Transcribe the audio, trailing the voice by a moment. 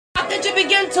that you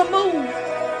begin to move.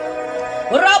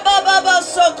 Rababa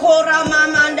sokora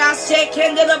mamanda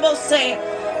sekendebo se.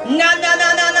 Na na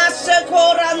na na na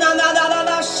sekora na na na na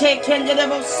na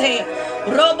sekendebo se.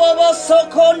 Robobo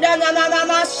sokonda na na na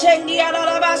na sendia la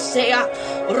la basea.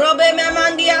 Robe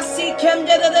memandia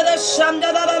sikende de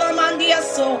shamda la la mandia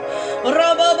so.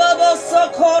 Robobo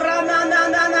sokora na na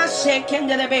na na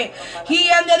sekende be.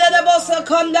 He ended the bossa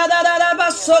konda da da da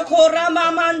basokora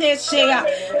mamande sea.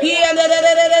 He ended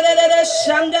the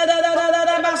shamda da da da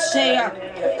da basea.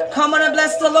 Come on and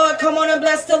bless the Lord. Come on and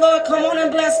bless the Lord. Come on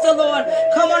and bless the Lord.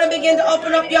 Come on and begin to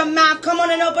open up your mouth. Come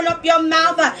on and open up your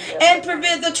mouth and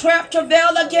prevent the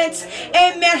travail against.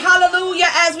 Amen. Hallelujah.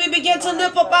 As we begin to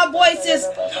lift up our voices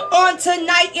on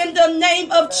tonight in the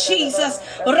name of Jesus.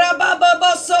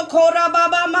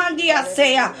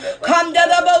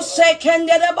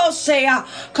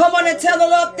 Come on and tell the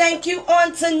Lord thank you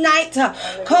on tonight.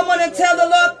 Come on and tell the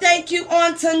Lord thank you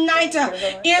on tonight.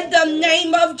 In the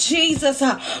name of Jesus.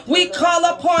 We call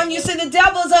upon you. See, the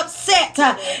devil's upset.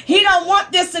 He don't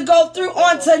want this to go through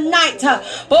on tonight.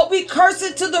 But we curse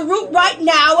it to the root right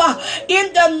now.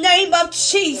 In the name of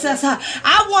Jesus.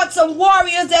 I want some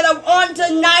warriors that are on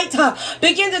tonight.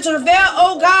 Begin to travail,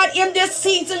 oh God, in this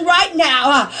season right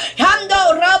now.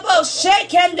 Hando rabo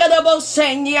shekende rabo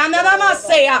senya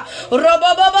nanamasea.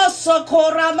 Robobo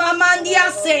sokora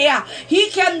mamandia sea. He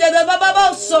kende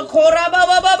rabo sokora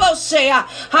babo sea.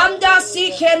 Handa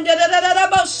si kende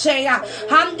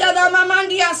Hamda da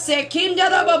mamandia se kinda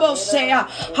da babosea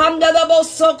hamda da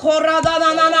boso korada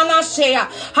na na na na shea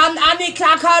ham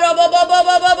anika karo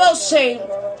babosea.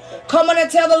 Come on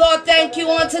and tell the Lord thank you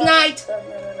on tonight.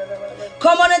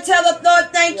 Come on and tell the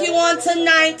Lord thank you on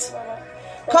tonight.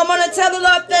 Come on and tell the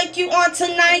Lord thank you on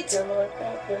tonight.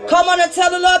 Come on and tell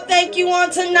the Lord thank you on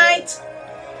tonight.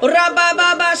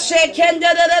 Rababa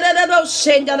shekenda da da da da da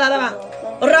shenda da da.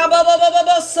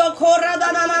 Rababa sokora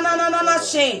da na na na na na na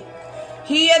she.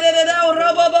 Yedada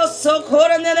Rababa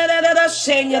sokora na na na na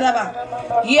shenya da ba.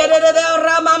 Yedada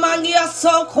Ramamandia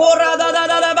sokora da da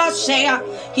da da ba shea.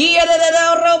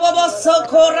 Yedada Rababa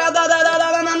sokora da da da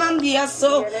da na mandia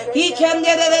so. He can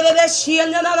da da da da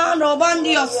shenya na na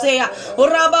robandia sea.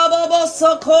 Rababa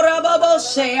sokora babo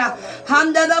shea.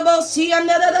 Handa da bo shea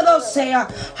na da da sea.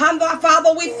 Hamba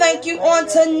Father, we thank you on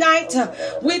tonight.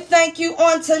 We thank you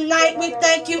on tonight. We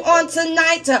thank you on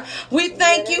tonight. We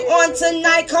thank you on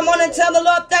tonight. Come on and tell the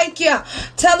Lord thank you.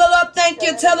 Tell the Lord thank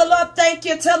you. Tell the Lord thank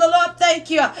you. Tell the Lord thank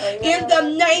you. In the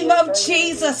name of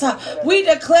Jesus, we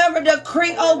declare a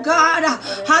decree, oh God.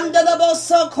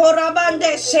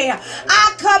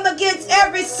 I come against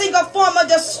every single form of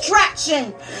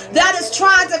distraction that is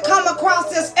trying to come across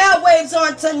this airwaves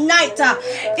on tonight.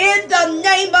 In the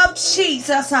name of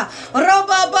Jesus.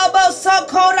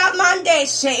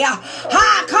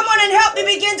 Come on and help me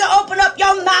begin to open up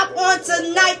your mouth on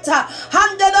tonight.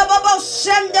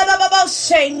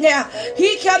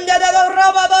 He can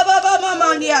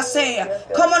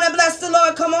come on and bless the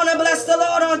Lord. Come on and bless the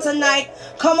Lord on tonight.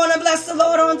 Come on and bless the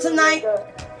Lord on tonight.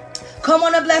 Come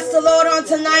on and bless the Lord on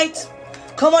tonight.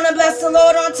 Come on and bless the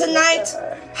Lord on tonight.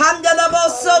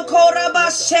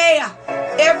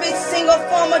 Every single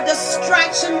form of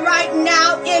distraction right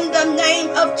now in the name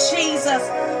of Jesus.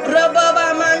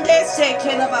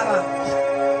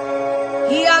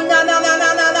 Na na na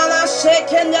na na na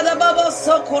sheken da babo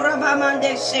sokora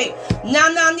bamande she na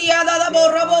na nia da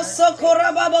babo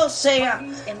sokora babo she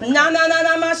na na na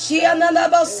na mashia na da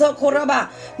babo sokora ba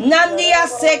nandia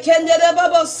seken da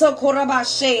babo sokora ba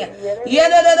she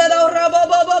yeda da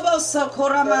babo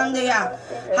sokora mandia.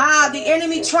 The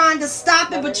enemy trying to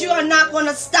stop it, but you are not going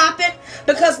to stop it,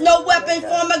 because no weapon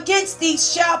formed against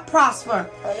these shall prosper,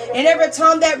 and every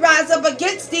tongue that rise up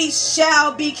against these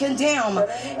shall be condemned.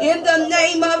 In the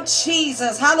name of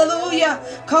Jesus, hallelujah.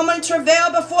 Come and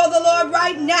travail before the Lord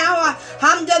right now.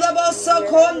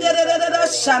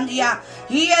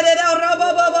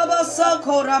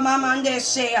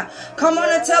 Come on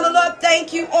and tell the Lord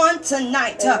thank you on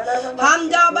tonight.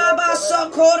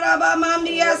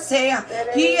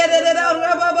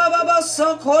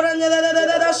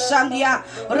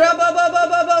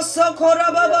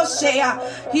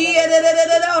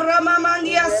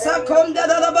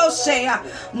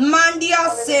 Mandia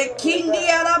se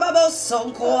kindia rababo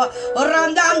sonko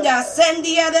randanda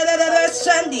sendia de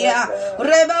sendia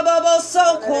rebabo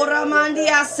soko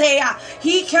ramandia sea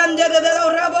he can de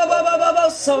rababo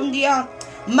sondia.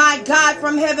 My God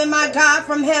from heaven, my God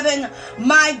from heaven,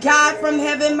 my God from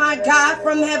heaven, my God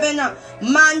from heaven,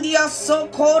 mandia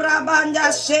sokora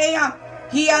banda shea.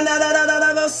 He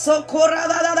another sokora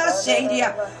da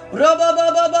shendia.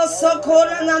 Robo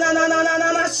sokora na na na na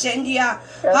na na shendia.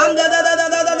 Handa da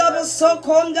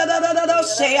sokonda da da da da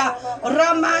shea.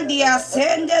 Ramandia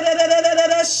sende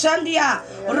shandia.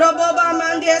 Roboba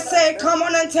mandia say, come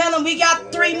on and tell them we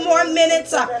got 3 more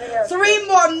minutes. 3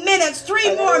 more minutes.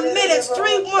 3 more minutes.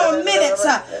 3 more minutes.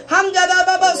 Hamda da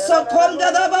baba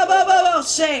sokonda da baba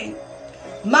shea.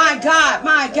 My God,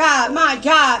 my God, my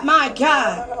God, my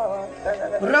God.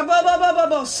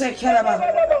 Rababababo sekeraba.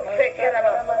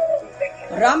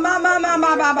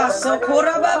 Ramamamamababa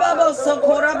sokorababo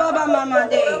sokorababa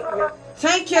mamande.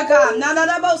 Thank you, God.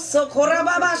 Nanadabo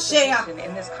sokorababa shea.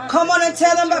 Come on and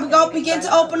tell them, but go begin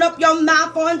to open up your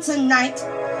mouth on tonight.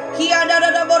 Here da da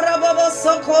da bo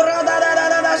sokora da da da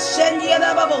da da shendia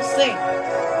da babo se.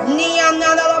 Niam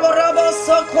na da bo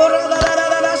sokora da da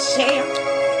da da shea.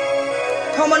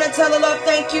 Come on and tell the Lord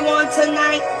thank you on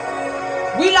tonight.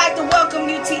 We'd like to welcome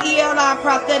you to ELI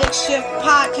Prophetic Shift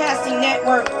Podcasting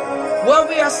Network, where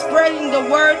we are spreading the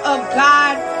word of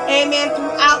God, amen,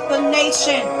 throughout the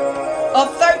nation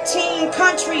of 13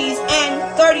 countries and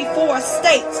 34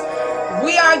 states.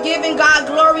 We are giving God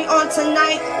glory on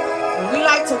tonight. We'd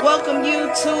like to welcome you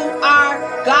to our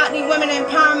Godly Women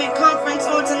Empowerment Conference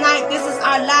on tonight. This is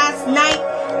our last night,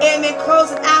 amen,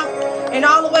 closing out. And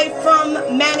all the way from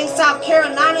Manning, South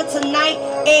Carolina tonight,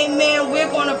 amen, we're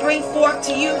going to bring forth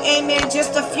to you, amen,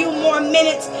 just a few more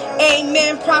minutes,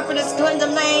 amen, Prophetess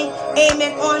Glenda Lane,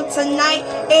 amen, on tonight,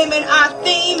 amen. Our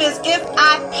theme is, if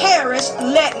I perish,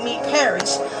 let me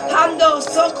perish. Hando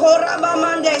sokora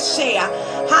mamande shea.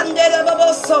 Hande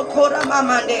babo sokora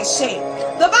mamande shea.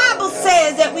 The Bible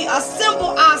says that we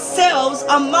assemble ourselves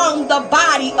among the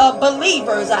body of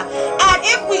believers. And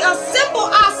if we assemble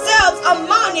ourselves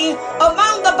among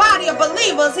the body of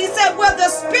believers, he said, where the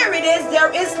Spirit is,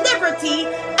 there is liberty.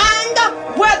 And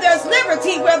where there's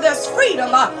liberty, where there's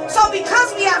freedom. So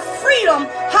because we have freedom,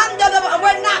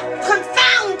 we're not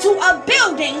confined to a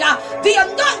building. The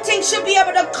anointing should be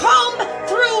able to come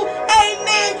through,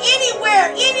 amen,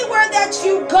 anywhere that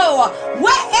you go,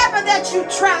 wherever that you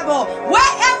travel,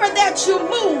 wherever that you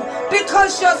move,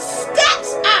 because your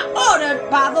steps are ordered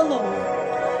by the Lord.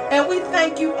 And we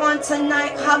thank you on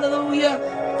tonight, hallelujah,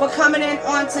 for coming in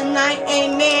on tonight,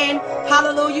 amen,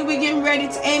 hallelujah. We're getting ready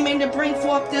to, amen, to bring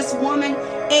forth this woman,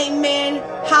 amen,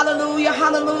 hallelujah,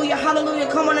 hallelujah, hallelujah.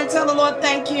 Come on and tell the Lord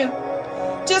thank you.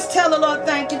 Just tell the Lord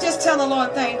thank you. Just tell the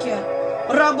Lord thank you.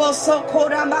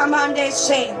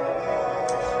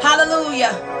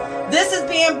 Hallelujah. This is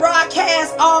being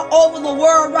broadcast all over the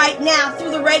world right now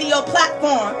through the radio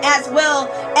platform as well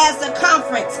as the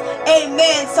conference.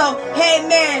 Amen. So,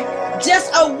 amen.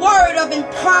 Just a word of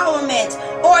empowerment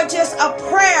or just a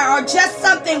prayer or just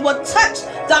something will touch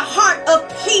the heart of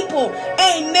people.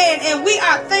 Amen. And we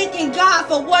are thanking God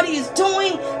for what he is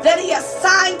doing, that he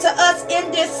assigned to us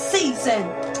in this season.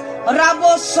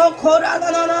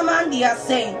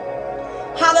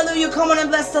 Hallelujah. Come on and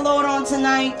bless the Lord on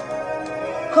tonight.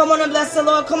 Come on and bless the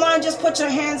Lord. Come on and just put your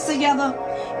hands together.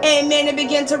 Amen. And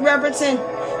begin to reverence him.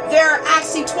 There are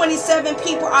actually 27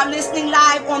 people are listening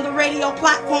live on the radio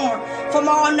platform from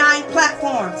all 9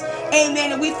 platforms.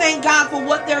 Amen. And we thank God for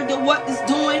what is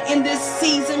doing in this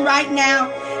season right now.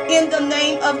 In the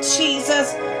name of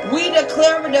Jesus, we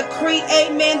declare and decree,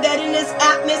 amen, that in this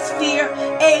atmosphere,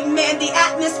 amen, the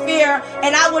atmosphere,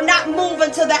 and I will not move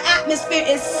until the atmosphere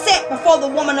is set before the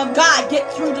woman of God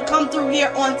come through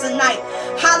here on tonight.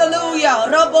 Hallelujah.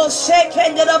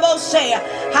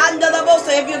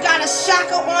 If you got a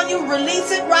shackle on you,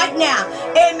 release it right now.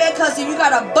 Amen. Because if you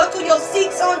got to buckle your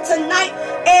seats on tonight,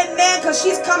 amen, because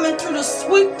she's coming through to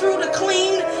sweep through the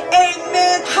clean.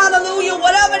 Amen. Hallelujah.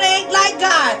 Whatever they ain't like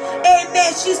God.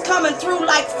 Amen. She's coming through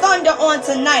like thunder on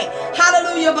tonight.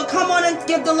 Hallelujah. But come on and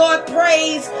give the Lord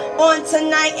praise on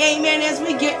tonight. Amen. As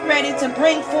we get ready to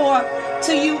bring forth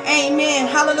to you. Amen.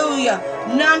 Hallelujah.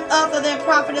 None other than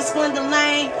Prophetess Glenda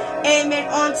Lane. Amen.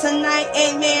 On tonight.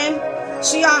 Amen.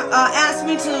 She asked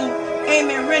me to,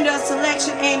 amen, render a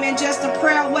selection, amen, just a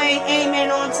prayer away,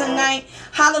 amen, on tonight.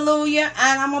 Hallelujah.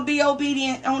 And I'm going to be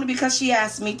obedient only because she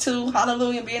asked me to.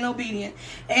 Hallelujah. Being obedient.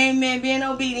 Amen. Being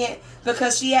obedient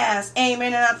because she asked.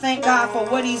 Amen. And I thank God for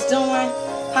what he's doing.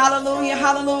 Hallelujah.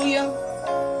 Hallelujah.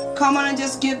 Come on and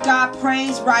just give God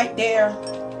praise right there.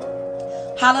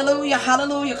 Hallelujah.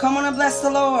 Hallelujah. Come on and bless the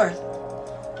Lord.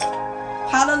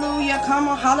 Hallelujah. Come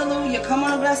on. Hallelujah. Come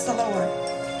on and bless the Lord.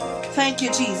 Thank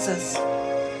you, Jesus.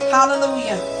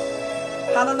 Hallelujah.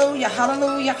 Hallelujah.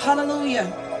 Hallelujah. Hallelujah.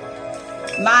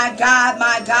 My God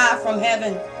from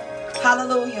heaven.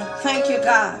 Hallelujah. Thank you,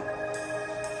 God.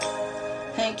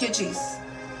 Thank you, Jesus.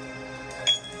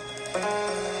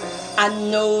 I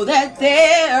know that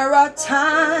there are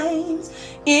times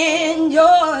in your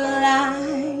life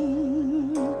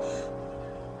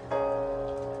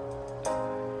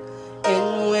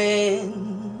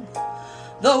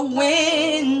the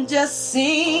wind just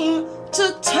seemed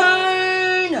to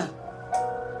turn,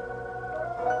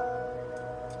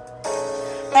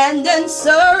 and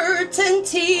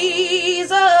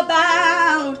uncertainties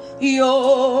about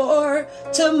your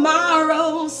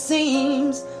tomorrow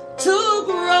seems to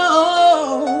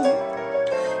grow.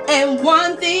 And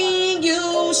one thing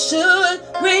you should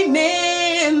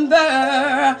remember,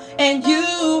 and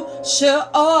you should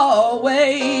always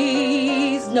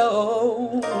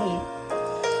know,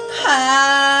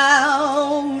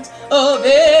 out of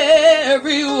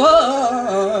everyone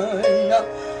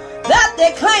that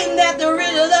they claim that they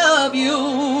really love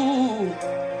you,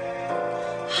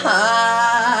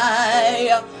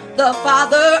 the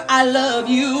Father, I love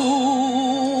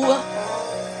you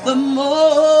the most.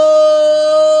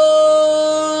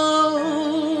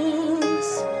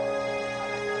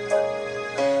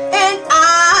 And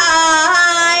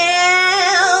I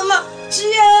am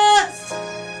just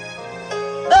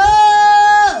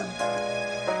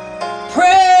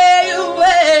pray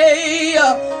away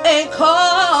and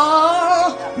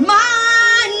call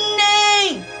my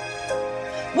name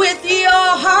with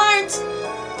your heart,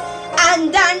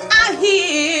 and then I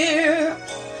hear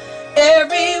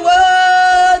every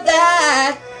word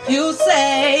that you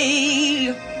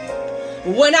say.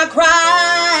 When I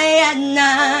cry at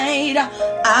night,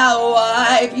 I'll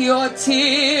wipe your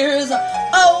tears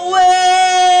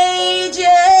away.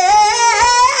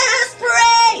 Just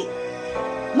pray,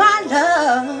 my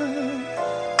love,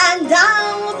 and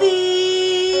I'll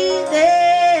be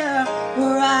there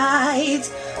right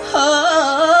away.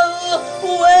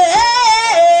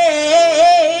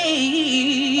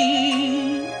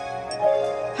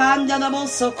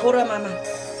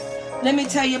 Let me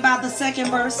tell you about the second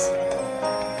verse.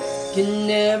 You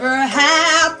never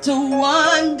have to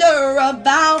wonder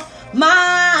about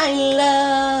my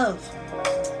love.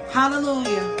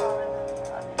 Hallelujah.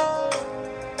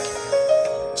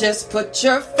 Just put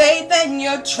your faith and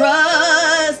your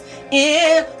trust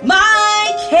in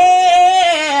my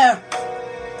care.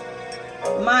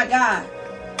 My God.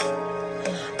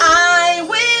 I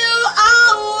will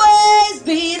always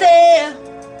be there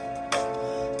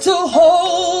to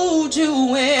hold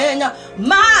you in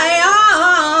my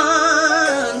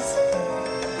arms.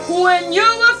 When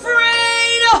you're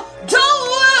afraid, don't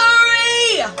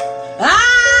worry,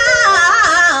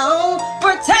 I'll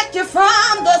protect you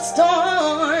from the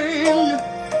storm.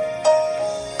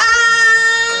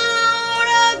 Out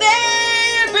of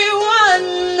everyone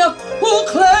who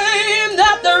claim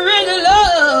that they really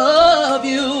love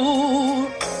you,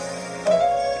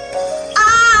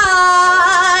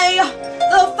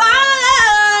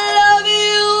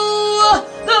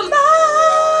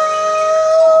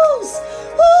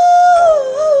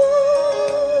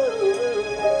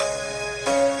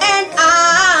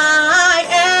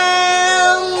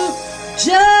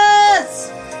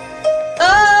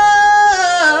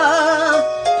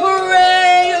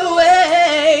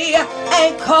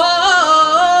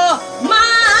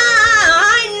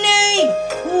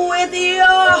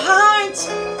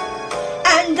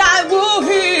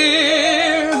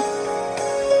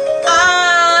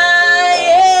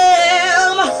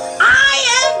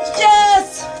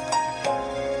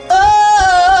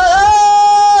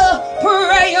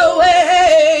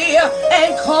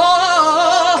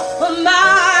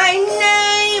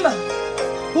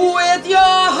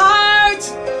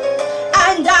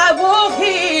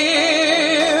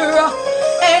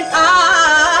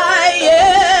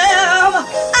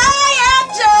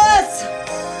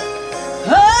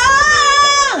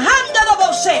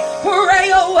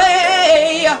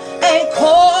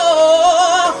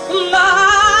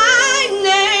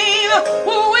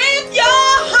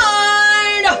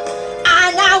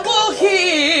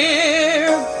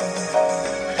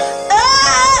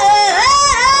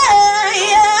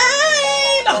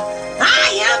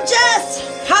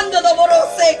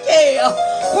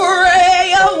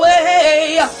 pray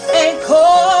away and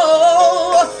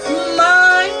call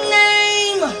my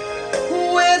name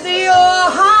with your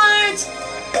heart,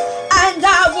 and I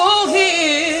will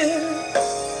hear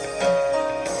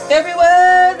every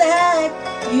word that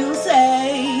you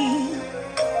say.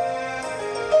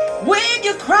 When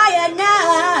you cry at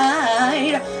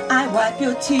night, I wipe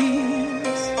your tears.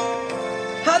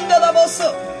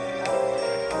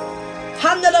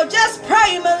 Handle, just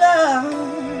pray, my love,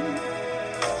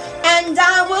 and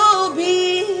I will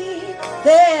be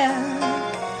there.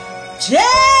 Just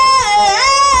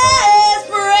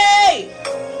pray,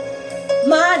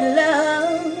 my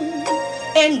love,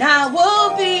 and I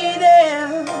will be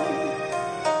there.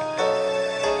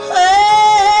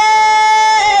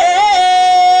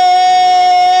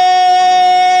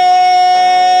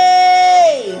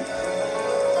 Hey,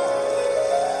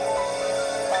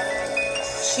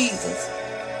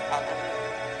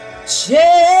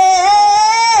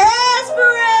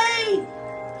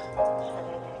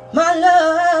 my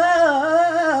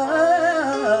love,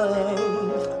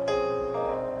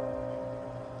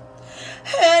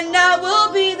 and I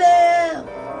will be there.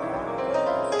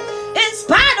 In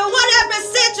spite of whatever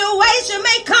situation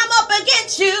may come up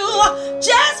against you,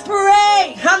 just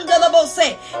pray.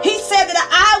 He said that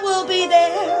I will be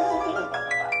there.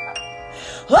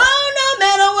 Oh, no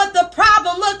matter what the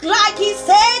problem look like, he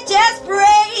said just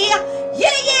pray.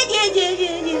 Yeah.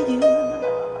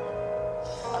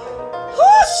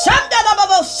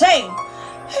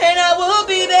 And I will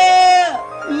be there.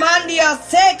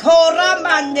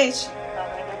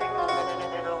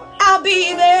 I'll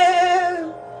be there.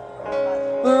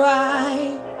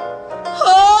 Right.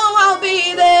 Oh, I'll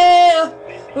be there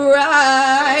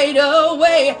right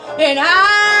away. And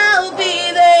I'll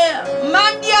be there.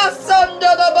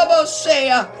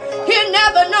 He'll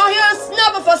never know. He'll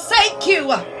never forsake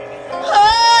you.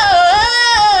 Oh,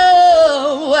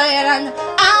 and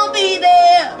I'll be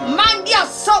there.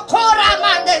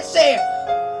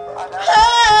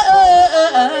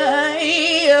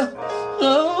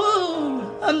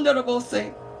 Oh, I'm gonna go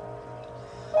say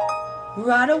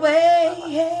right away.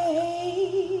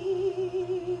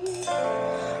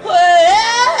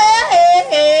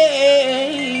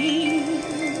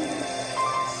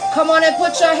 Come on and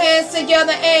put your hands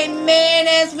together, amen,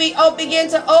 as we begin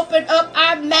to open up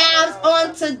our mouths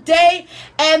on today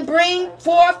and bring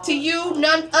forth to you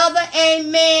none other,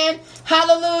 amen.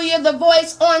 Hallelujah, the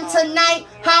voice on tonight,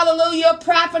 hallelujah,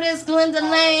 Prophetess Glenda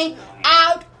Lane,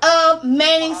 out of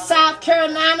Manning, South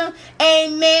Carolina,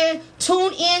 amen.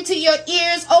 Tune into your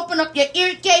ears, open up your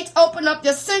ear gates, open up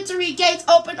your sensory gates,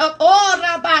 open up all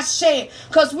Rabashe,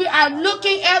 because we are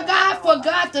looking at God for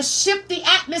God to shift the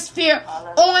atmosphere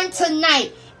on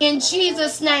tonight. In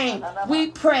Jesus' name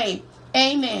we pray,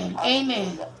 amen,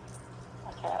 amen.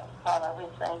 Okay, Father, we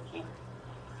thank you.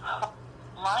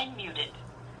 Line muted.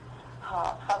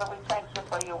 Father, we thank you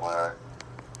for your word.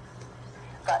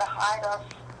 God, hide us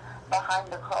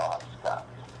behind the cross, God.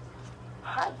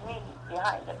 Hide me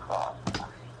behind the cross,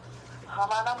 God.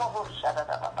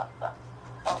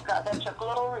 Oh, God, that's your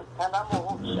glory.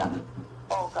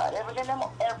 Oh, God, every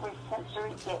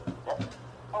sensory gate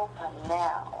open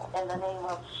now in the name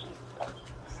of Jesus.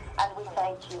 And we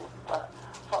thank you for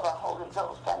the Holy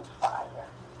Ghost and fire.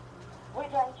 We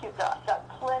thank you, God. God,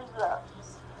 cleanse us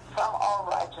from all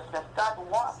righteousness. God,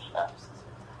 wash us.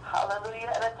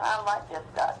 Hallelujah. At a time like this,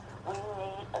 God, we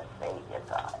need a Savior,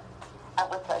 God. I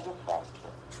will tell you thank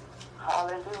you.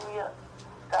 Hallelujah.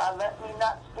 God, let me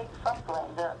not speak from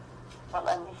Glenda, but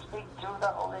let me speak through the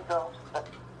Holy Ghost.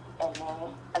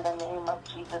 In the name of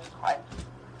Jesus Christ,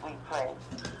 we pray.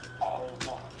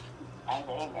 Amen and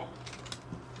amen.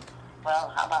 Well,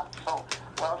 how about so?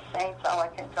 Well, saints, all I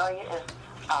can tell you is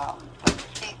put your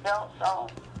seatbelts on.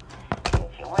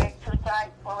 If you wear too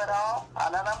tight, pull it off.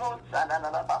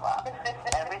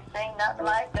 Everything not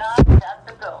like God got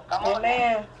to go. Come on.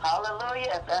 Amen.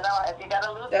 Hallelujah. If you got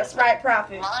to lose That's right,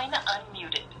 Prophet. Line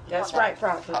unmuted. That's right,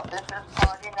 Prophet. Oh, this is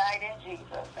party night in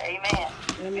Jesus. Amen.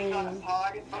 Amen. We're going to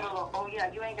party for the Lord. Oh,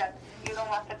 yeah, you don't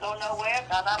have to go nowhere.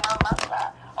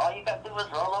 All you got to do is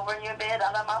roll over in your bed.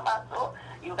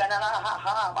 You got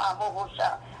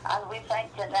and we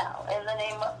thank you now in the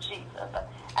name of Jesus.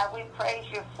 And we praise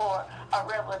you for a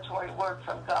revelatory word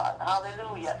from God.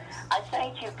 Hallelujah. I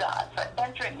thank you, God, for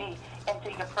entering me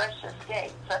into your precious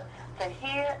gates to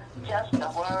hear just the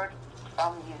word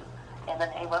from you. In the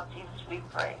name of Jesus, we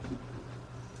pray.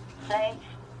 Saints,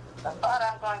 the thought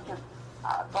I'm going to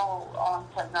go on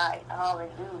tonight,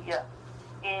 hallelujah,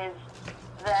 is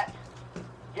that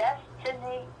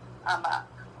destiny,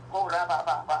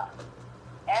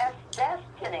 as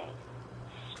destiny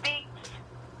speaks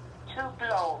to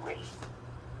glory.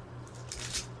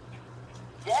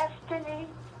 Destiny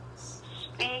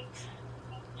speaks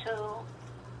to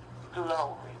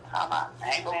glory. Amen.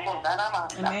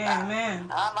 Amen.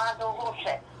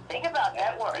 Think about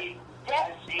that word.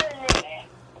 Destiny.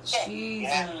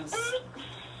 Jesus.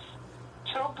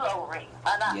 To glory.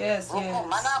 Yes,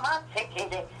 yes.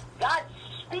 God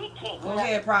speaking. Go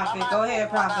ahead, Prophet. Go ahead,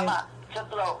 Prophet. To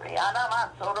glory.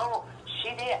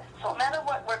 So no matter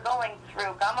what we're going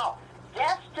through, come on.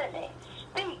 Destiny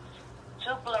speaks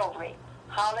to glory.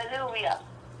 Hallelujah.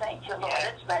 Thank you, Lord.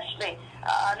 Yes. Especially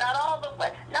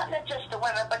not just the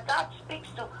women, but God speaks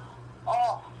to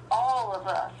all of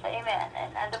us. Amen.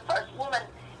 And the first woman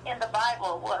in the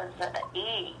Bible was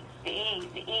Eve.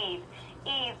 Eve.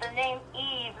 The name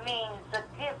Eve means the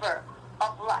giver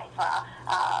of life.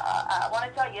 I want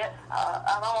to tell you,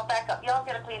 I'm going to back up. Y'all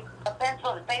get a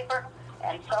pencil and paper,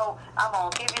 And so I'm going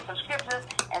to give you some scriptures,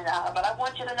 but I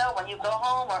want you to know when you go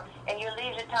home or in your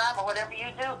leisure time or whatever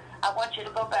you do, I want you to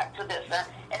go back to this.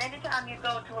 And anytime you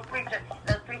go to a preacher,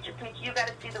 the preacher, you got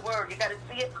to see the word. You got to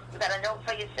see it. You got to know it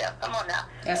for yourself. Come on now.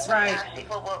 That's right.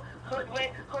 People will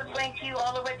hoodwink you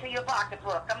all the way to your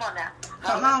pocketbook. Come on now.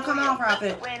 Come on,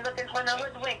 prophet. We ain't looking for no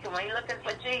hoodwinking. We looking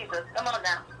for Jesus. Come on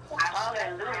now.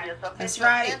 Hallelujah. So that's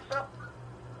right.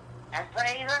 And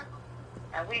praise her,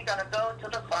 and we're going to go to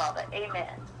the Father. Amen.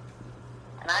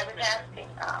 And I was asking,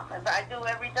 as I do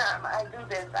every time I do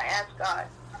this, I ask God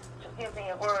to give me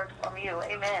a word from you.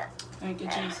 Amen. Thank you,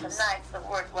 and Jesus. Tonight the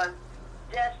word was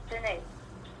destiny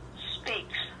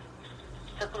speaks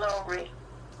to glory.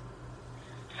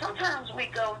 Sometimes we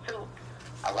go through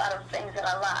a lot of things in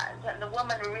our lives, and the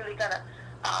woman we're really going to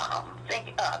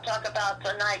talk about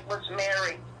tonight was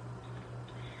Mary.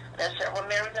 There's several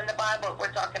Marys in the Bible.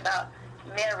 We're talking about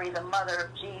Mary, the mother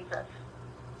of Jesus.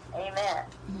 Amen.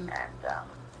 Mm-hmm.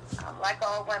 And like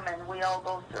all women, we all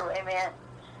go through, amen,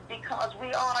 because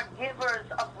we are givers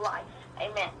of life.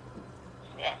 Amen.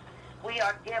 Yes. We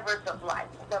are givers of life.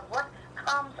 But what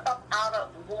comes up out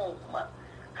of womb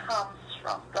comes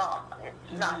from God.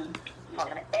 It's not from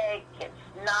an egg.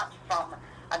 It's not from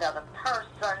another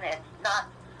person. It's not,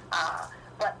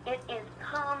 but it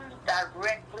comes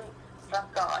directly from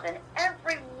God. And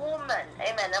every woman,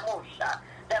 amen,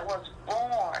 that was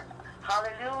born,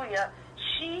 hallelujah,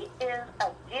 she is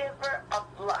a giver of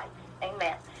life,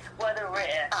 amen. Whether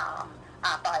it's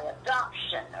by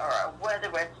adoption, or whether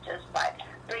it's just by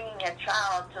bringing a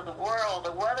child to the world,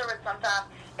 or whether it's sometimes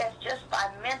it's just by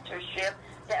mentorship,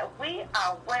 that we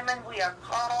are women, we are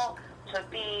called to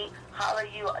be,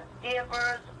 hallelujah,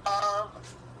 givers of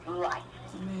life.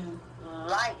 Amen.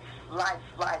 Life.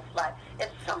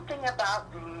 It's something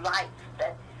about life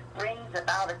that brings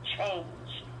about a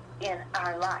change in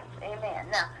our life. Amen.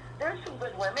 Now, there's some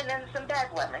good women and some bad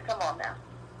women. Come on now.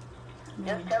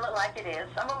 Just tell it like it is.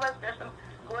 Some of us, there's some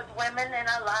good women in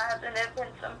our lives, and there's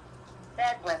been some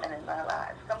bad women in our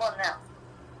lives. Come on now.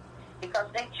 Because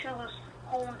they choose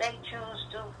whom they choose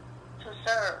to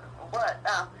serve.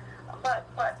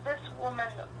 But this woman,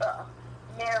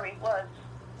 Mary, was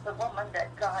the woman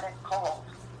that God had called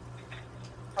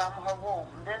from her womb.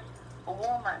 This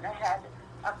woman had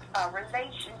a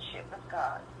relationship with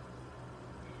God.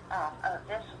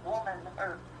 This woman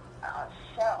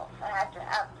herself had to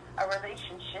have a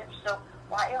relationship, so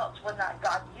why else would not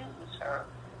God use her?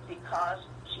 Because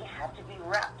she had to be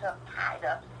wrapped up, tied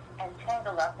up, and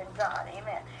tangled up in God.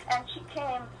 Amen. And she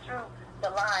came through the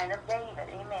line of David.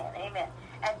 Amen. Amen.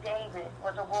 And David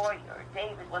was a warrior.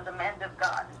 David was a man of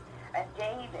God. And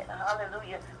David,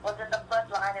 hallelujah, was in the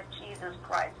bloodline of Jesus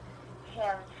Christ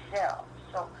himself.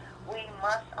 So we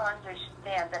must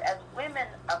understand that as women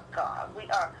of God, we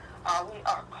are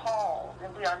called,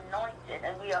 and we are anointed,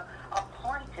 and we are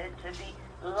appointed to be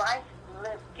life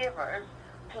givers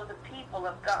to the people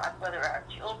of God, whether our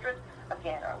children,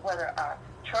 again, or whether our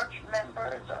church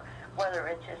members, or whether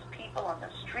it's just people on the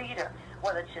street, or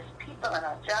whether it's just people in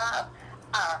our job.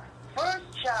 Our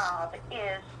first job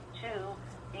is to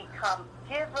become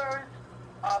givers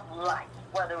of life,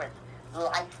 whether it's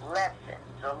life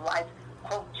lessons or life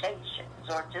quotations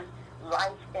or just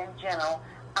life in general.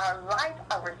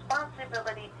 Our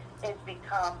responsibility is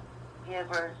become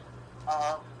givers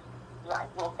of life.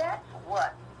 Well, that's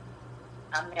what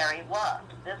Mary was.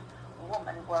 This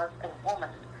woman was a woman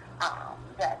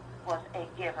that was a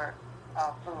giver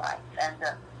of life, and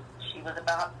she was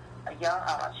about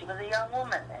she was a young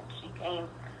woman, and she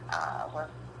was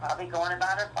probably going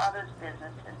about her father's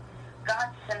business, and God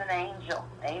sent an angel,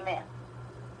 amen,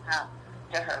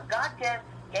 to her. God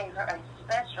gave her a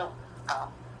special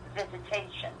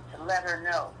visitation to let her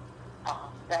know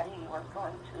that he was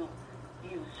going to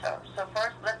use her. So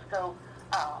first, let's go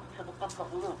to the book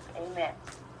of Luke, amen.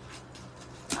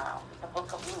 The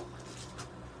book of Luke,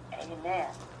 amen.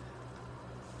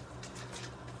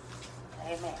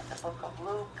 Amen. The book of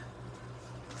Luke,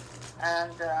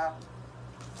 and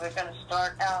we're going to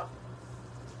start out,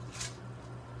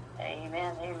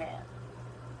 amen, amen.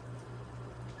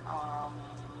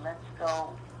 Let's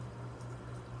go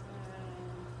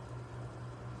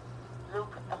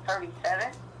Luke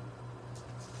 37.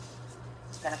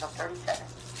 I'm going to go 37.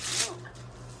 Luke.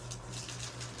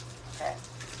 Okay.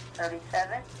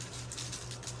 37.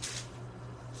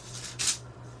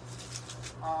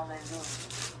 Hallelujah.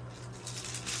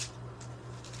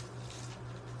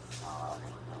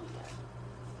 Hallelujah.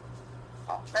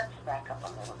 Oh, let's back up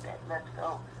a little bit. Let's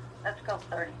go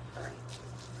 33.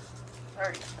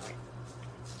 33.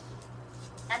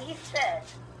 And he said,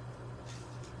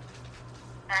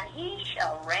 and he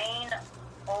shall reign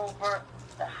over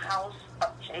the house of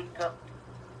Jacob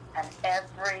and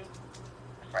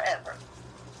forever,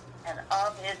 and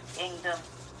of his kingdom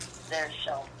there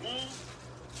shall be,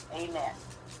 amen,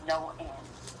 no end.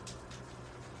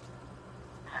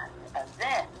 And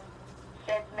then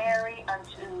said Mary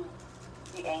unto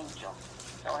the angel.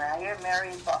 So now here Mary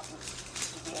is talking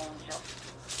to the angel.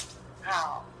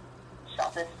 How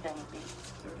shall this thing be,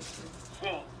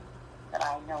 seeing that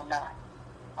I know not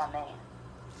a man?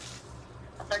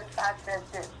 35 says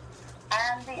this,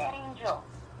 and the angel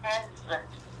answered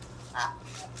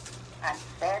and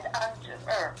said unto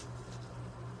her,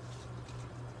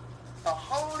 the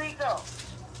Holy Ghost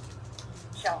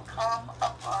shall come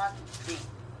upon thee,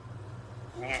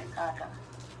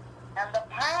 and the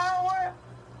power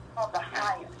of the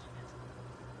highest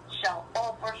shall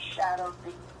overshadow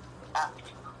thee.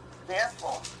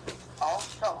 Therefore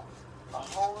also the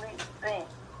holy thing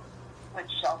which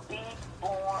shall be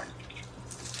born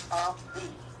of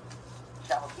thee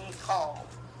shall be called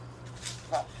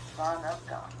the Son of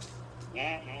God.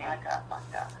 My God, my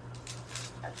God.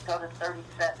 Let's go to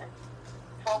 37.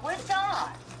 For with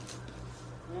God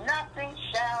nothing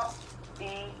shall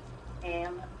be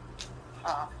impossible.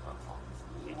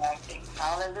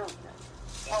 Hallelujah.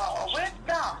 For with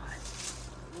God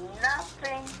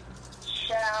nothing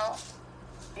shall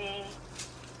be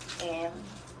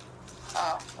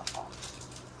impossible.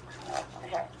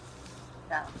 Okay.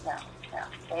 Now.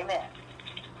 Amen.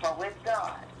 For with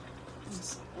God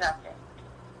nothing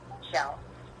shall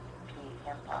be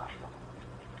impossible.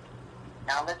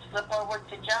 Now let's flip over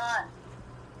to John.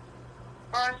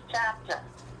 First chapter,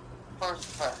 first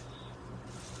verse.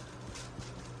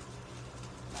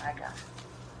 My God.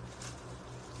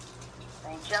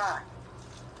 St. John,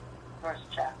 first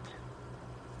chapter.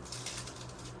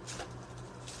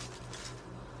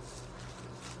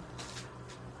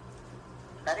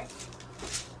 Ready?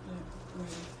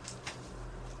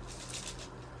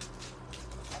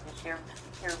 I just hear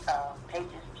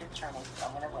pages just turning, so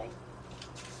I'm going to wait.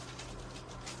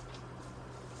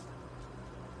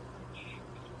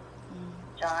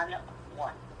 John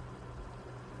 1.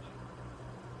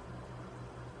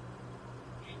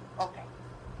 Okay.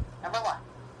 Number 1.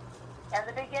 In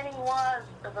the beginning was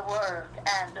the Word,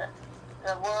 and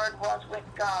the Word was with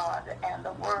God, and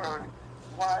the Word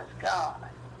was God.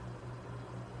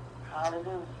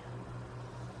 Hallelujah.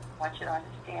 I want you to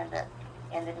understand that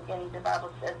in the beginning, the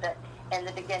Bible says that in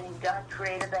the beginning God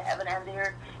created the heaven and the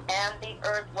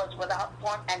earth was without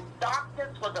form, and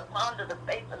darkness was upon the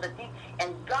face of the deep,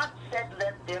 and God said,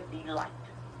 let there be light.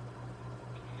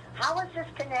 How is this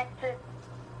connected?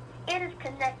 It is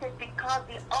connected because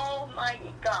the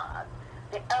Almighty God,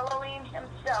 the Elohim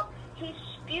himself, he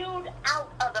spewed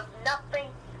out of nothing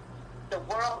the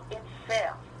world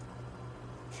itself.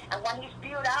 And when he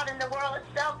spewed out in the world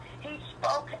itself, he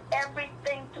spoke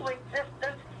everything to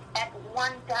existence at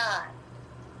one time.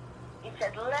 He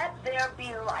said, let there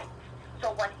be light.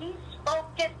 So when he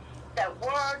spoke it, the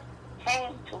word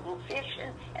came to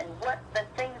fruition, and what the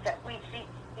things that we see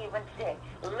even say,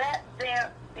 let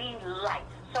there be light.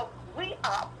 So we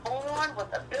are born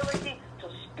with the ability to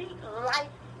speak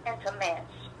life into man,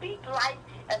 speak life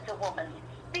into woman,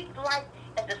 speak life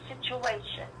into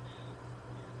situations.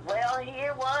 Well,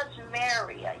 here was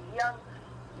Mary, a young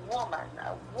woman,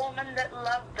 a woman that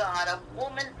loved God, a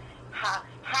woman had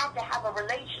to have a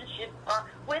relationship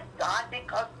with God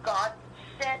because God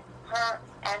sent her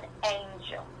an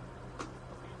angel.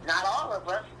 Not all of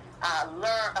us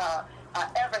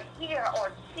ever hear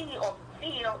or see or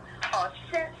feel or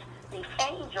sense the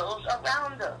angels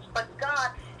around us, but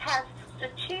God has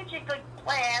strategically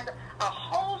planned a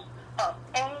host of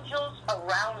angels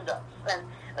around us, and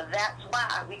that's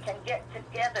why we can get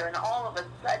together and all of a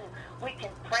sudden we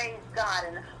can praise God,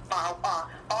 and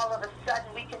all of a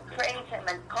sudden we can praise him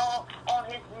and call on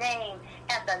his name,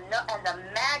 and the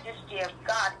majesty of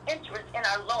God enters in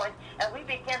our loins, and we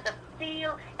begin to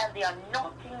feel and the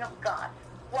anointing of God.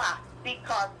 Why?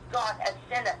 Because God has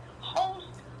sent a host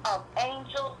of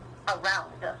angels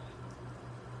around us.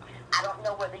 I don't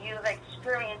know whether you've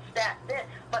experienced that bit,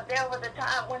 but there was a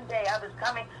time one day I was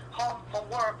coming home from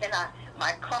work, and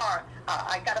my car,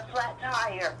 I got a flat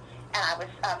tire, and I was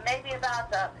maybe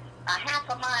about a half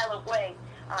a mile away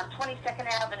on 22nd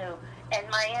Avenue in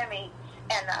Miami,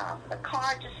 and the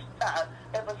car just,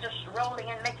 it was just rolling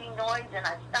and making noise, and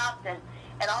I stopped, and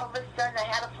all of a sudden I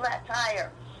had a flat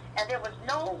tire, and there was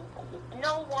no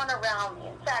one around me.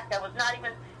 In fact, I was not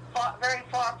even very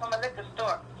far from a liquor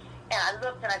store. And I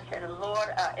looked and I said,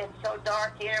 Lord, it's so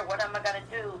dark here. What am I going to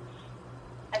do?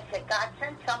 I said, God,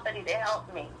 send somebody to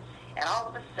help me. And all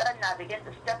of a sudden, I began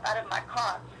to step out of my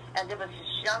car. And there was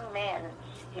this young man.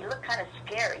 he looked kind of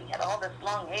scary. He had all this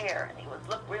long hair, and he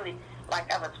looked really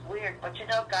like I was weird. But you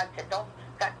know, God said,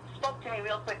 God spoke to me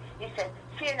real quick. He said,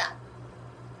 fear not.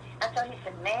 And so he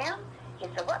said, ma'am, he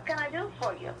said, what can I do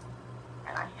for you?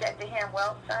 And I said to him,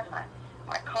 well, son,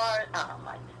 my car,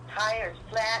 my tire's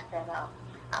flat, and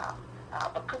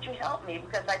but could you help me?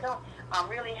 Because I don't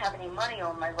really have any money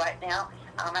on me right now.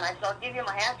 And I said, I'll give you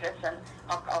my address, and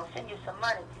I'll send you some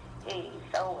money. He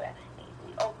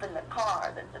opened the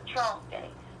car, the trunk, and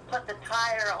he put the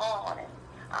tire on.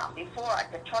 And before I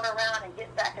could turn around and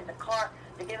get back in the car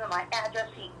to give him my address,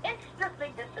 he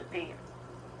instantly disappeared.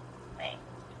 Man.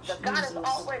 So God is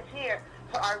always here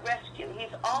for our rescue.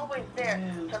 He's always there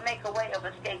to make a way of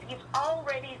escape. He's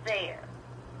already there.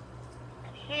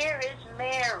 And here is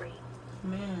Mary,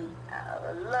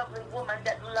 a lovely woman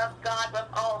that loved God with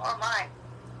all her might.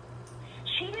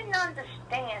 She didn't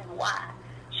understand why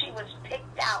she was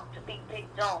picked out to be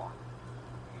picked on.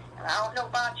 And I don't know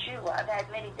about you. I've had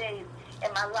many days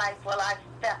in my life where I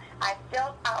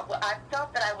felt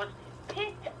that I was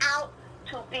picked out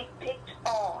to be picked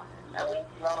on. I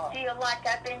feel like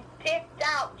I've been picked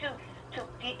out to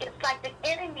be. It's like the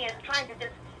enemy is trying to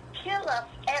just kill us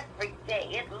every day.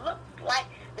 It looks like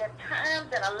there are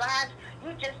times in our lives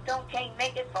you just can't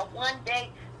make it from one day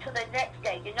to the next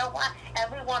day. You know why?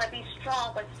 And we want to be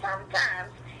strong, but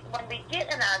sometimes when we get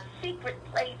in our secret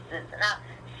places and our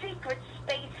secret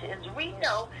spaces, we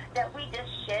know that we just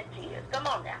shed tears. Come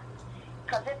on now.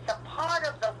 Because it's a part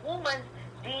of the woman's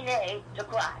DNA to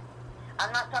cry.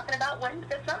 I'm not talking about women,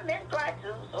 because some men cry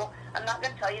too, so I'm not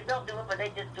going to tell you they'll do it, but they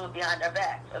just do it behind their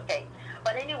backs, okay?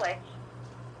 But anyway,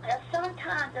 there's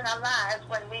sometimes in our lives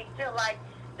when we feel like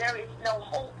there is no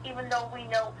hope, even though we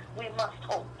know we must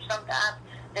hope. Sometimes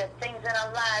there are things in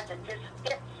our lives that just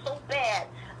get so bad.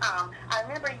 I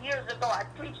remember years ago I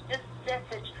preached this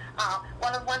message.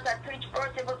 One of the ones I preached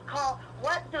first, it was called,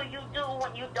 What Do You Do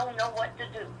When You Don't Know What to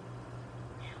Do?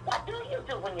 What do you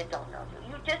do when you don't know?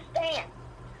 You just stand.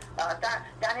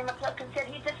 Donnie McClurkin said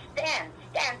he just stand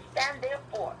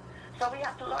therefore. So we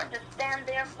have to learn to stand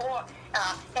therefore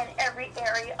in every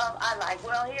area of our life.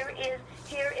 Well,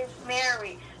 here is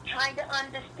Mary trying to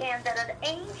understand that an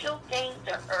angel came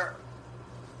to her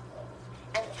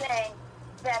and saying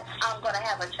that I'm going to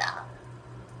have a child.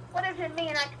 What does it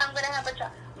mean I'm going to have a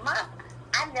child?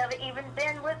 I've never even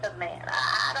been with a man.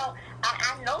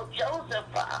 I know Joseph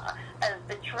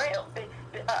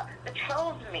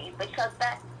betrothed me, because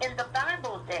back in the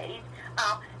Bible days,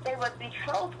 they would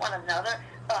betroth one another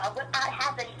without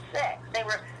having sex. They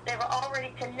were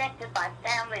already connected by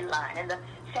family line, and the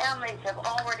families have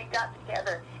already got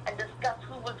together and discussed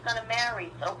who was going to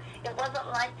marry. So it wasn't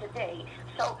like today.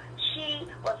 So she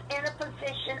was in a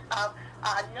position of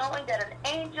knowing that an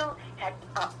angel had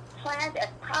planned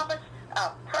and promised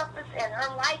purpose in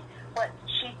her life, but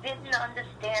she didn't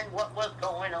understand what was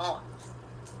going on.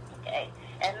 Okay?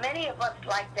 And many of us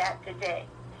like that today.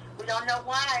 We don't know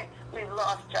why we've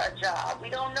lost our job. We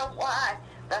don't know why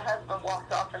the husband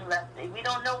walked off and left me. We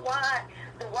don't know why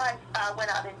the wife went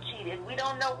out and cheated. We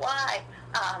don't know why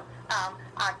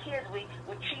our kids, we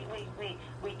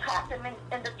taught them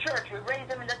in the church. We raised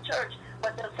them in the church,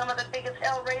 but they're some of the biggest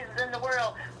hell raisers in the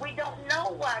world. We don't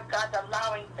know why God's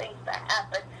allowing things to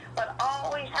happen, but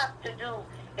all we have to do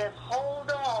is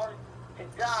hold on to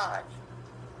God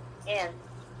in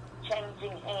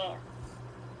changing hands.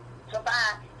 So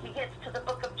he gets to the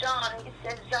book of John, and he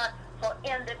says, John, for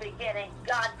in the beginning,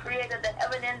 God created the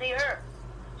heaven and the earth.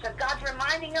 So God's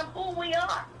reminding him who we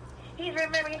are. He's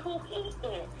remembering who he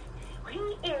is.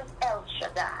 He is El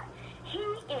Shaddai. He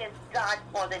is God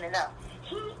more than enough.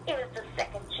 He is the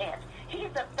second chance.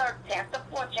 He's the third chance, the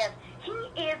fourth chance.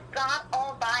 He is God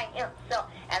all by himself.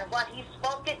 And when he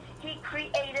spoke it, he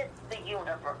created the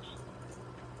universe.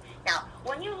 Now,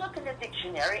 when you look in the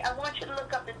dictionary, I want you to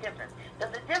look up the difference.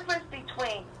 There's a difference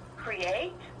between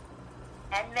create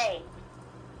and made.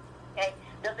 Okay?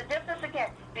 There's a difference,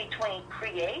 again, between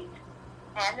create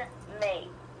and made.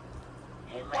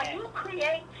 Amen. When you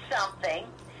create something,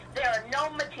 there are no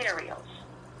materials.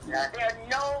 There are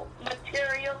no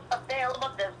materials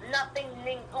available. There's nothing,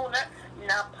 ninguna,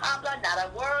 na pabla, not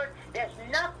a word. There's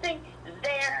nothing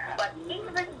there. But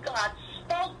even God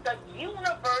spoke the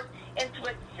universe into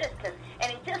existence.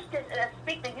 And he just didn't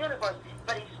speak the universe,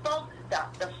 but he spoke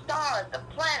the stars, the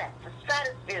planets, the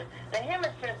stratospheres, the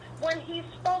hemispheres. When he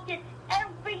spoke it,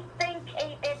 everything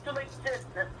came into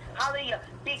existence. Hallelujah.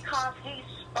 Because he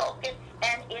spoke it,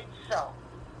 and it's so.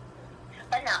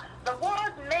 But now, the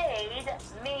word made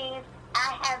means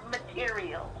I have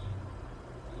materials.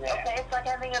 Yeah. Okay, it's like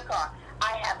having a car.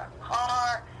 I have a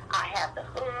car, I have the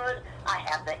hood, I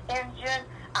have the engine,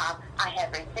 I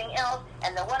have everything else,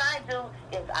 and then what I do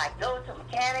is I go to a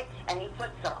mechanic, and he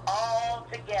puts them all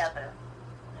together.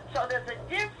 So there's a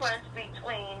difference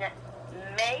between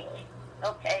make,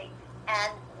 okay,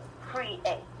 and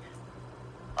create.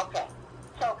 Okay.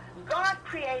 So God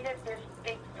created this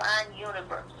big, fine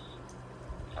universe,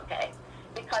 okay,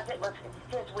 because it was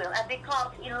his will, and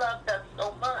because he loved us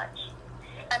so much.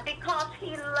 And because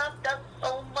he loved us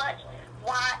so much,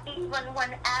 why even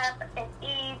when Adam and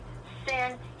Eve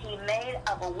sinned, he made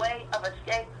of a way of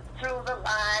escape through the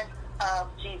line of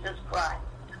Jesus Christ.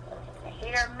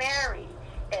 Here Mary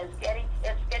is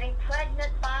getting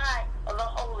pregnant by the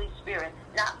Holy Spirit,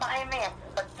 not by a man,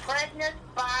 but pregnant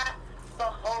by the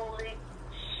Holy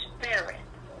Spirit.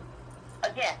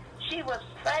 Again, she was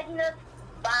pregnant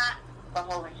by the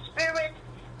Holy Spirit,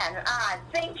 and I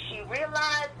think she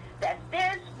realized that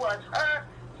this was her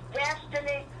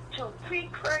destiny to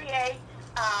pre-create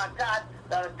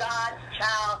the God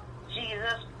child,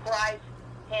 Jesus Christ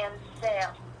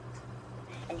himself.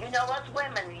 And you know us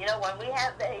women, you know, when we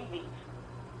have babies,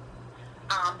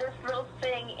 this little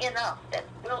thing in us that's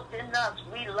built in us,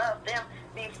 we love them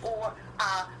before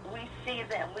we see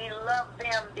them. We love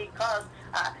them because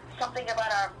something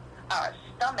about our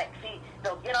stomach. See,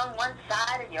 they'll get on one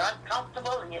side and you're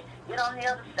uncomfortable, and you get on the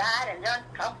other side and you're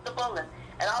uncomfortable, and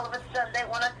all of a sudden they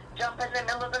want to jump in the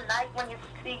middle of the night when you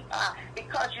sleep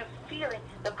because you're feeling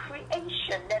the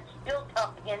creation that's built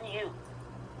up in you.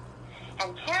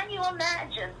 And can you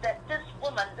imagine that this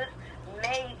woman, this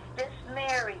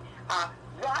Mary,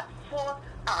 brought forth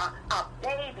a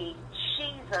baby,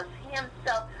 Jesus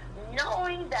himself,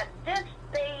 knowing that this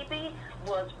baby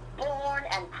was born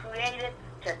and created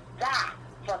to die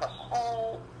for the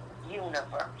whole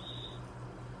universe.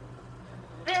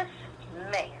 This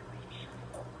Mary,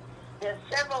 there's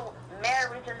several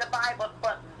Marys in the Bible,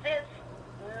 but this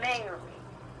Mary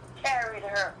carried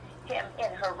him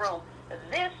in her room.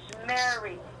 This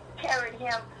Mary carried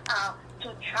him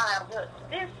to childhood.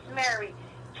 This Mary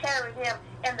carried him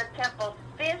in the temple.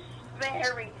 This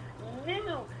Mary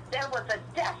knew there was a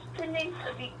destiny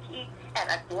to be kept and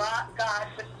a God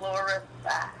to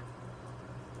glorify.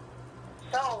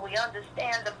 So we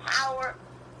understand the power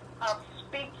of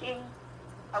speaking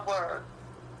a word.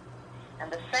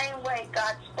 And the same way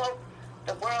God spoke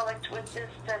the world into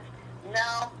existence,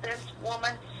 now this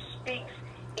woman speaks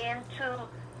into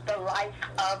the life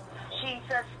of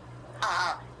Jesus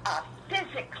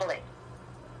physically.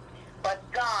 But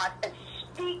God is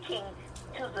speaking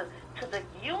to the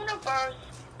universe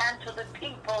and to the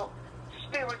people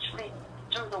spiritually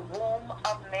through the womb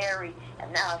of Mary.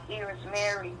 And now here is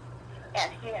Mary,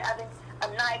 and here having a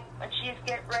night when she's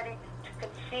getting ready to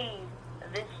conceive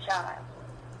this child.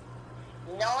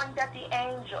 Knowing that the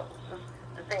angels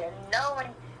is there,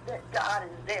 knowing that God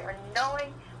is there, and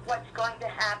knowing what's going to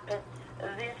happen,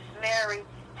 this Mary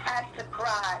had to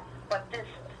cry, but this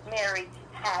Mary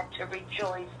had to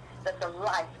rejoice that the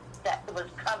life that was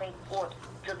coming forth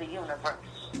to the universe.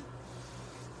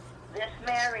 This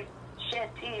Mary shed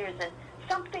tears, and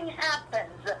something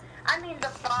happens. I mean,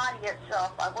 the body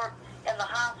itself. I worked in the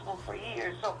hospital for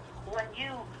years, so when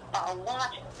you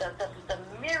watch the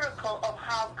miracle of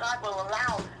how God will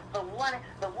allow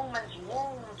the woman's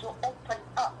womb to open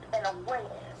up in a way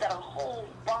that a whole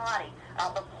body,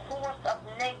 the force of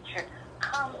nature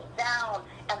comes down,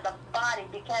 and the body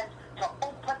begins to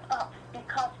open up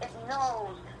because it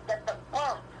knows that the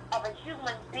birth of a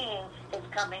human being is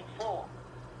coming forth.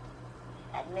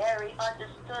 And Mary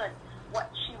understood what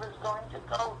she was going to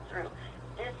go through.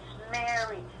 This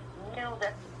Mary knew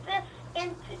that this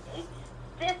entity,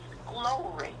 this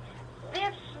glory,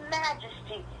 this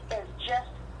majesty is just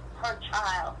her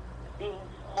child being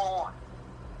born.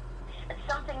 It's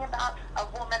something about a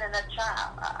woman and a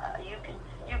child. You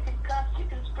can cuss, you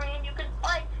can scream, you can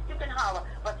fight, you can holler,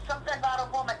 but something about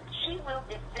a woman, she will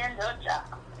defend her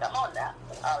child. Come on now.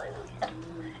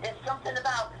 Hallelujah. It's something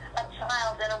about a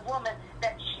child and a woman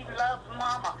that she loves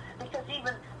mama. Because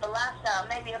even the last time,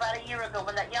 maybe about a year ago,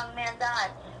 when that young man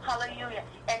died, hallelujah,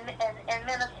 in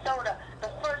Minnesota,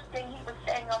 the first thing he was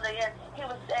saying on the end, he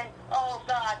was saying, oh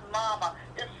God, mama.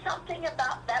 There's something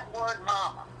about that word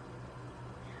mama.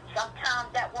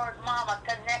 Sometimes that word mama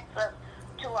connects us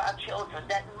to our children.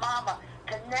 That mama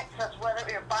connects us, whether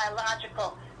you're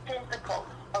biological, physical,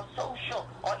 or social,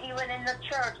 or even in the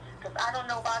church. Because I don't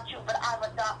know about you, but I've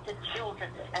adopted children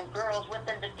and girls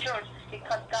within the church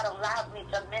because God allowed me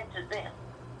to mentor them.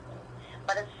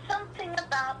 But it's something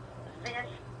about this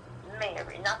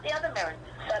Mary, not the other Mary,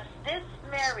 but this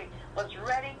Mary was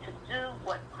ready to do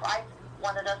what Christ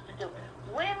wanted us to do.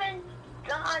 Women,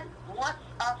 God wants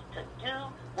us to do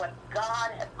what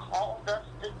God has called us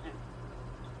to do.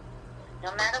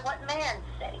 No matter what man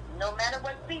say, no matter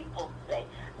what people say,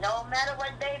 no matter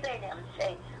what they them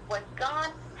say, when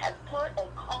God has put a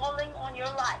calling on your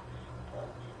life,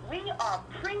 we are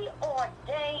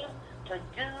preordained to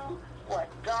do what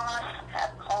God has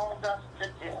called us to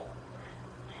do.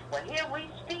 Well, here we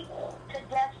speak to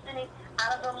destiny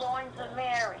out of the loins of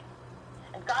Mary.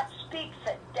 And God speaks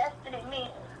that destiny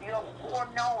means you're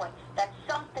foreknowing that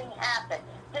something happened,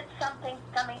 that something's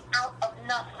coming out of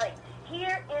nothing.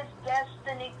 Here is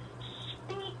destiny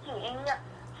speaking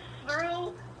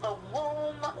through the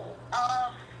womb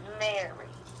of Mary.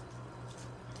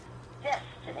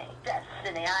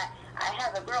 Destiny. I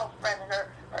have a girlfriend,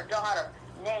 her daughter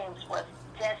names was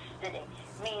Destiny.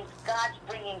 Means God's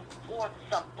bringing forth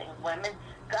something, women.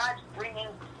 God's bringing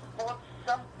forth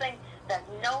something that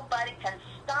nobody can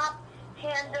stop,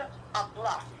 hinder, or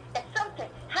block. It's something.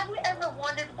 Have you ever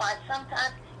wondered why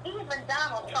sometimes even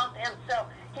Donald Trump himself,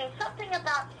 there's something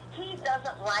about he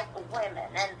doesn't like women,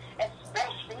 and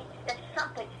especially it's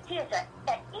something, he has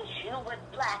an issue with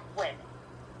black women.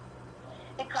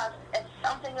 Because it's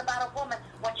something about a woman,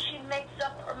 when she makes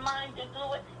up her mind to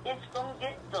do it, it's going to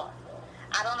get done.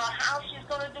 I don't know how she's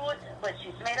going to do it, but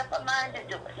she's made up her mind to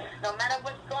do it. No matter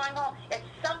what's going on, it's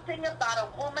something about a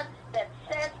woman that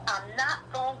says, I'm not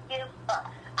going to give up.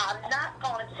 I'm not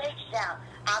going to take down.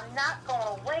 I'm not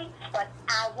going to wait, but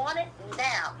I want it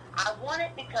now. I want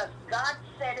it because God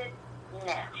said it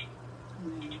now.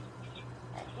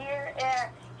 And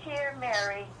here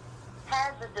Mary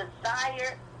has a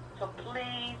desire to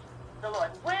please the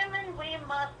Lord. Women, we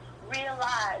must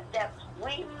realize that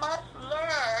we must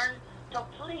learn to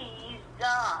please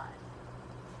God.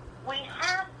 We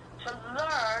have to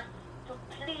learn to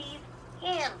please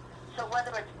Him. So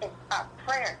whether it's our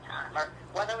prayer time, or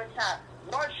whether it's our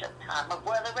worship time, or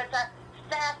whether it's our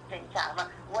fasting time,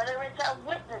 or whether it's our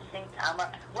witnessing time,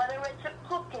 or whether it's a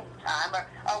cooking time,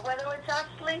 or whether it's our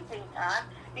sleeping time,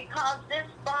 because this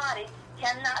body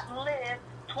cannot live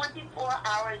 24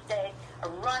 hours a day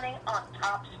running on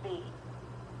top speed.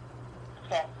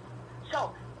 Okay?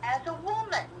 So, as a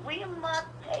woman, we must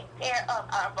take care of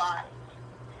our bodies.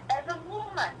 As a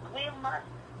woman, we must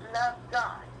love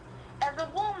God. As a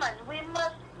woman, we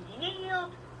must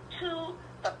yield to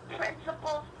the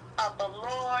principles of the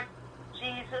Lord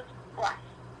Jesus Christ.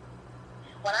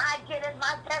 When I get in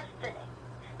my destiny,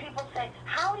 people say,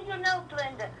 how do you know,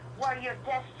 Glenda, where your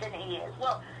destiny is?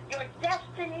 Well, your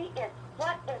destiny is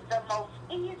what is the most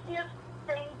easiest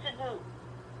thing to do.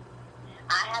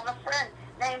 I have a friend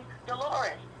named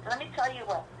Dolores. Let me tell you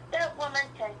what, that woman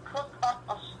can cook up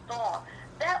a storm.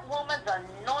 That woman's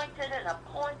anointed and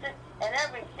appointed, and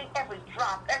everything, every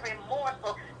drop, every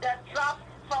morsel that drops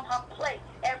from her plate,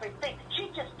 everything. She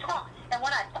just talks. And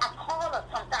when I call her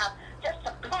sometimes just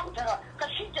to talk to her,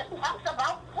 because she just talks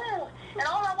about food. And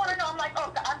all I want to know, I'm like,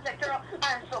 oh, I'm like, girl,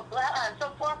 I'm so glad I'm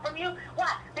so far from you.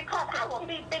 Why? Because I will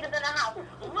be bigger than a house.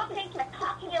 Looking and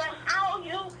talking about how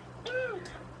you eat.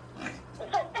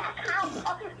 So that's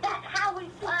how we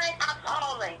find our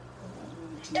calling.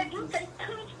 If you can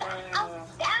teach the house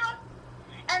down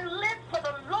and live for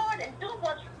the Lord and do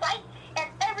what's right, and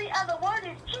every other word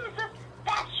is Jesus,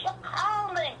 that's your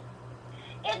calling.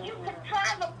 If you can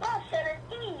drive a bus at an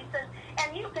ease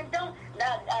and you can do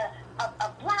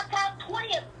block out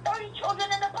 20 or 30 children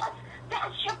in a bus,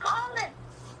 that's your calling.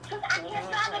 Because I can't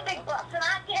drive a big bus and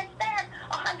I can't stand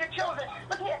 100 children.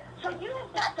 Look here, so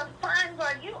you've got to find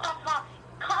where you are called.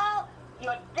 Call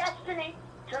your destiny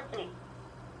to be.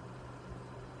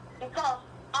 Because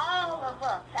all of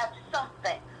us have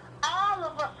something. All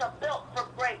of us are built for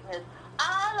greatness.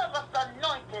 All of us are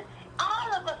anointed.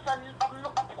 All of us are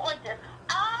appointed.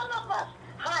 All of us,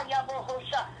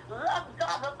 love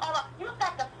God with all of. You've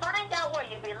got to find out where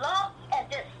you belong and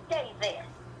just stay there.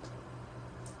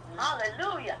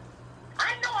 Hallelujah.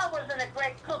 I know I wasn't a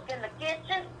great cook in the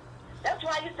kitchen. That's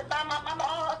why I used to buy my mama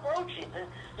all her groceries. And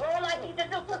all I need to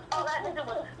do was, all I had to do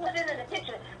was put it in the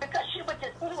kitchen, because she would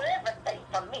just do everything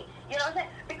for me. You know what I'm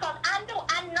saying? Because I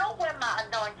know where my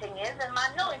anointing is, and my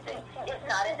anointing is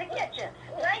not in the kitchen.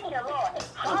 Thank you, Lord.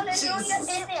 Hallelujah.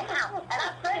 Anyhow. And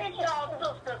I praise y'all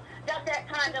sisters got that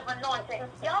kind of anointing.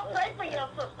 Y'all pray for your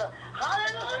sister.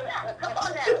 Hallelujah. Come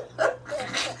on now.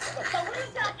 So we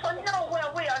got to know where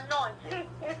we're anointed.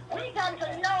 We got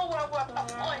to know where we're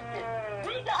appointed.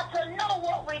 We got to know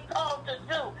what we're called to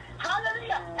do.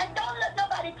 Hallelujah. And don't let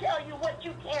nobody tell you what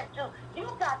you can't do. You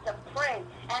got to pray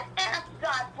and ask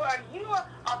God where you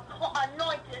are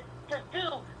anointed to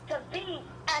do, to be,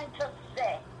 and to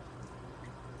say.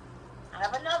 I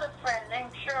have another friend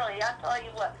named Shirley. I tell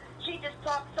you what, she just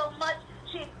talks so much.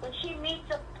 When she meets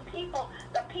the people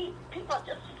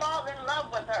just fall in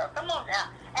love with her. Come on now.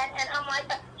 And I'm like,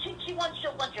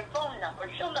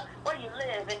 number, show them where you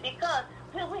live, and because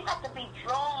we have to be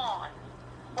drawn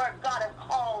where God has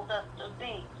called us to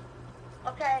be.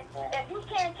 Okay? If you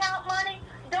can't count money,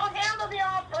 don't handle the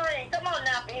offering. Come on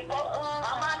now, people.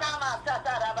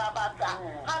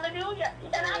 Hallelujah.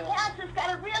 And our pastors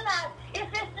got to realize if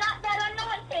it's not that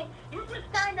anointing, you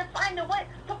just trying to find a way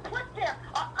to put them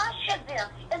or usher them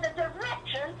in the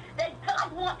direction that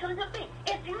God wants them to be.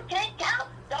 If you can't count,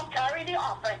 don't carry the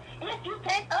offering. If you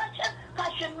can't usher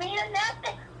because you're mean and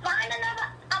nasty, find another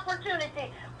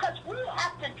opportunity. Because we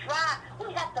have to drive,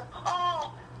 we have to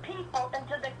call people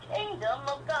into the kingdom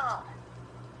of God.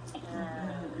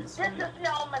 This is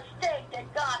no mistake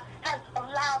that God has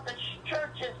allowed the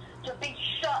churches to be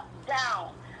shut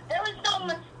down. There is no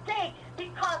mistake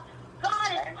because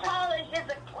God is calling his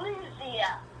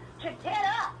ecclesia to get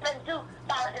up and do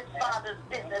about his Father's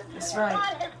business. That's right.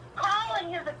 God is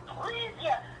calling his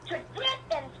ecclesia to get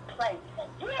in place,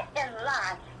 get in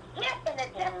line, get in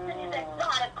the destiny that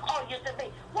God has called you to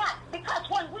be. Why? Because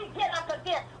when we get up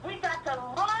again, we got to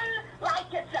run like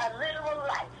it's a literal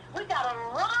life. We got to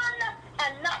run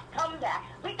and not come back.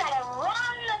 We got to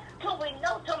run till we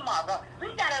know tomorrow.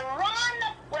 We got to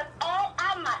run with all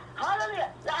our might.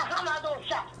 Hallelujah.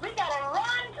 We got to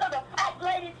run till the fat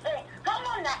lady sings. Come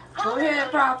on now. Go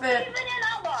ahead, prophet. Even in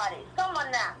our bodies. Come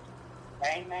on now.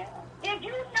 Amen. If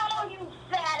you know you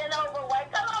sad and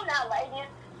overweight, come on now, ladies.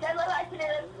 Tell me like it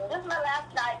is. This is my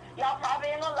last night. Y'all probably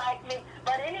ain't gonna like me.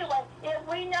 But anyway, if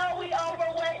we know we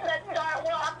overweight, let's start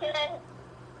walking.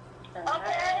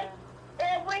 Okay?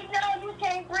 If we know you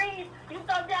can't breathe, you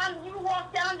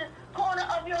walk down the corner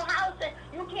of your house and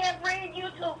you can't breathe, you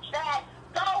too fat.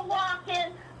 Go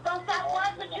walking. Go stop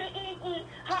watching what you're eating.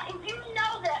 If you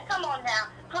know that, come on now.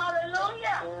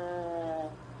 Hallelujah.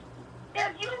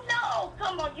 If you know,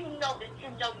 come on, you know that you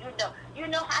know. You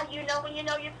know how you know when you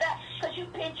know you're fat? Because you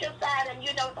pinch your side and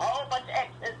you know a whole bunch of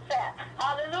excess fat.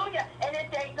 Hallelujah. And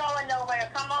it ain't going nowhere.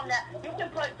 Come on now. You can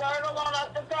put girdle on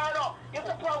up the girdle. You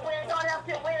can put wig on up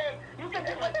the wig. You can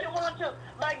do what you want to.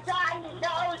 But God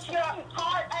knows your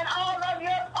heart and all of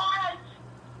your parts.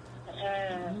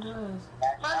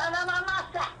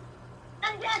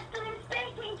 And destiny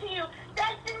speaking to you.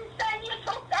 Destiny saying you're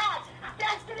so fat.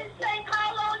 Destiny saying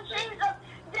call on Jesus.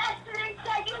 Destiny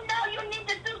saying you know you need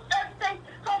to do certain things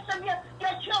because of your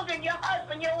children, your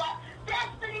husband, your wife.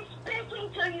 Destiny speaking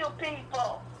to you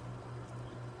people.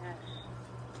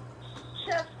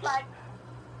 Just like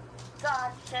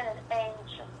God sent an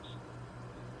angel.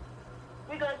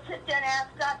 We're going to sit there and ask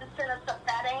God to send us a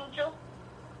fat angel.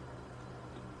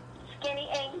 Skinny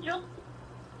angel.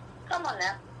 Come on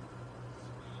now.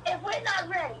 If we're not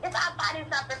ready, if our body's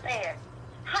not prepared,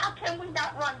 how can we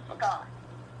not run for God?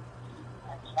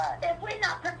 That's right. If we're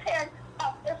not prepared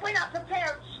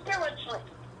spiritually,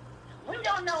 we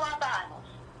don't know our Bibles.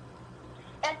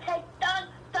 It takes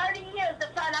 30 years to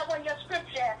find out where your scripture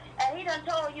is, and he done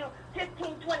told you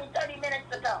 15, 20, 30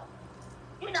 minutes ago.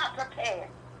 You're not prepared.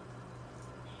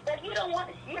 If you don't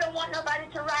want nobody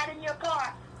to ride in your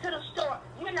car to the store,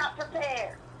 you're not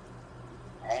prepared.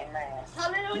 Amen.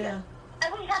 Hallelujah. Yeah.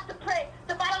 And we have to pray.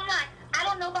 The bottom line, I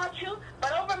don't know about you,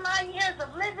 but over my years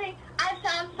of living, I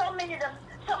found some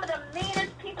of the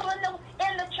meanest people in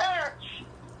the church.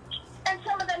 And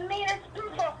some of the meanest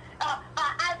people,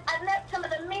 I met some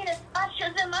of the meanest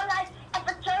ushers in my life at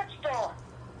the church door.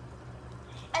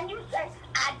 And you say,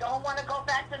 I don't want to go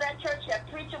back to that church. That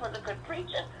preacher was a good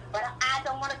preacher, but I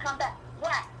don't want to come back.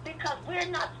 Why? Because we're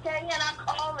not staying in our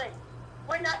calling.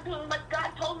 We're not doing what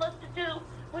God told us to do.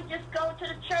 We just go to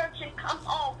the church and come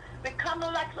home. We come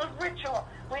like a ritual.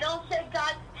 We don't say,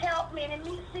 God, help me and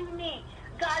see me.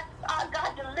 God,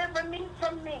 deliver me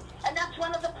from me. And that's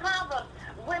one of the problems.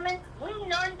 Women, we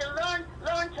learn to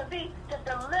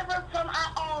deliver from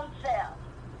our own selves.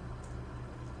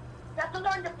 You have to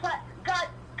learn to pray.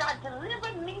 God,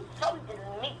 deliver me from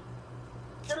me.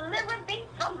 Deliver me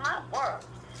from my words.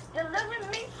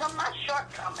 Deliver me from my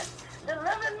shortcomings.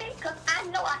 Deliver me because I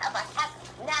know I have a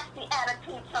nasty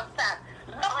attitude sometimes.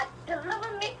 Lord,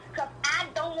 deliver me because I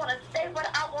don't want to say what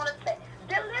I want to say.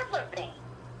 Deliver me.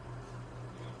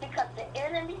 Because the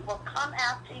enemy will come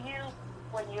after you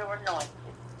when you're anointed.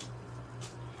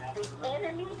 The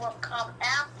enemy will come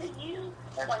after you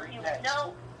when you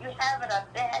know you're having a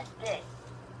bad day.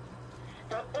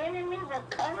 The enemy will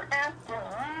come after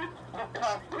you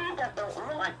because he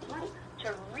doesn't want you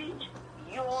to reach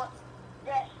your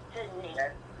destiny.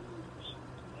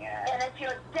 And if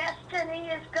your destiny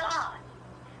is God,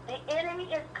 the enemy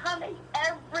is coming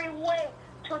every way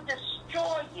to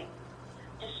destroy you.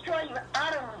 Destroy your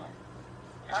utterance.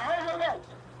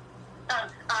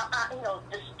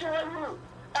 Destroy you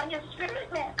and your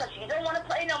spirit man, because you don't want to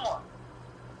play no more.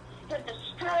 to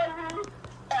destroy you.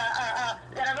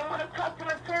 That I don't want to talk to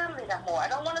my family no more. I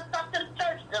don't want to talk to the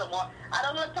church no more. I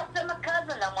don't want to talk to my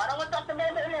cousin no more. I don't want to talk to my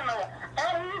family no more.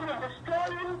 I don't even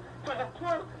destroy you to the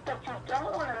point that you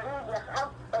don't want to leave your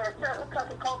house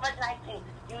because of COVID-19.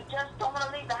 You just don't want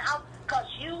to leave the house because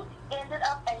you ended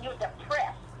up and you're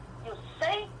depressed. You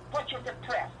say, but you're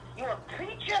depressed. You're a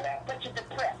preacher, but you're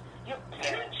depressed. You're a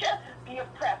preacher, you're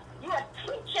depressed. You're a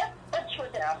teacher, but you're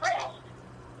depressed.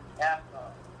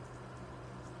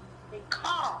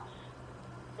 Because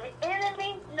the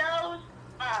enemy knows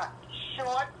our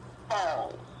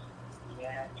shortfalls.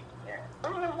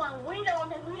 Even when we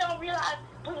don't realize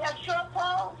we have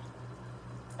shortfalls.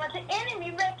 But the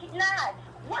enemy recognizes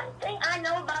one thing I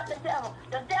know about the devil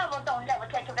don't never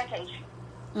take a vacation.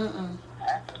 The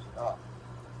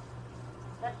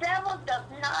devil does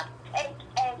not take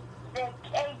a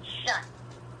vacation.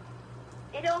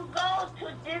 He don't go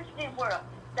to Disney World.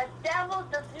 The devil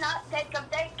does not take a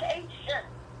vacation.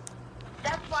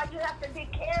 That's why you have to be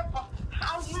careful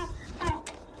how you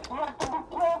think. You have to be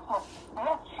careful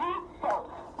what you say.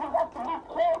 You have to be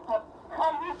careful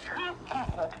how you treat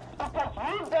people. Because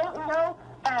you don't know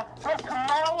what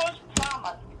tomorrow's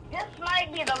promise. This might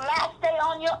be the last day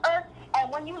on your earth, and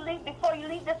when you leave, before you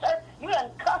leave this earth, you done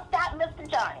cussed out Mr.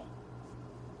 Johnny.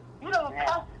 You done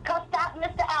cussed out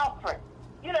Mr. Alfred.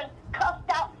 You done cussed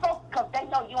out folks because they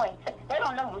know you ain't saved. They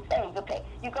don't know you're saved, okay?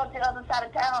 You go to the other side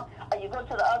of town, or you go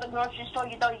to the other grocery store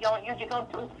you know you don't usually go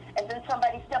to, and then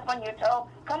somebody step on your toe.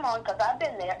 Come on, because I've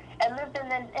been there and lived in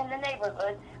the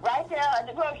neighborhood. Right there at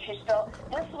the grocery store,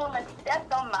 this woman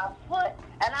stepped on my foot,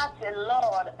 and I said,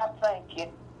 Lord, I thank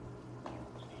you.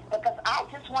 Because I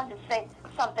just wanted to say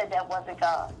something that wasn't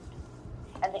God.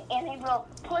 And the enemy will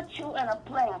put you in a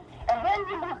place, and then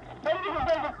you will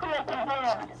feel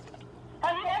condemned.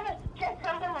 Have you ever said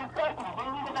something and felt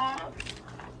condemned about it?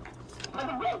 But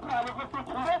the good part is if you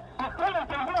can get the feeling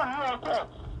condemned, you're okay.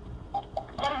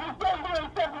 But if you stay doing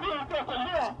something you don't feel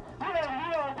condemned, you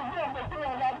don't condemn but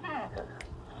doing like Jesus.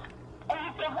 And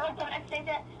you say, how can I say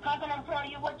that? How can I tell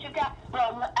you what you got?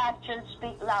 Well, your actions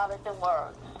speak louder than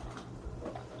words.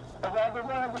 If every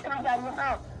word that comes out of your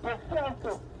mouth, you're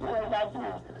faithful, you're like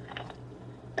Jesus.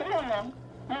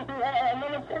 And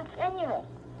then it's continuous.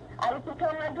 I used to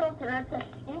tell my daughter, and I said,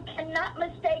 you cannot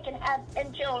mistake and have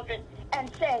 10 children and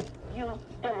say you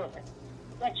delivered.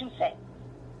 What you say.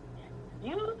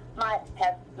 You might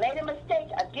have made a mistake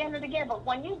again and again, but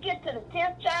when you get to the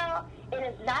 10th child, it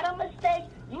is not a mistake.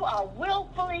 You are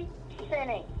willfully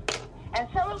sinning. And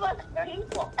some of us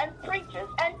people and preachers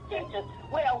and teachers,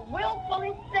 we are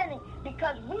willfully sinning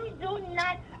because we do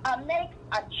not make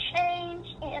a change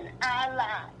in our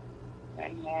lives.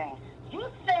 Amen. You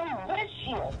say this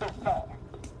year is bad.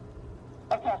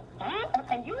 Okay,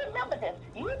 and you remember this.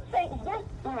 You say this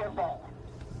year is bad.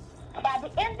 By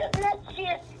the end of next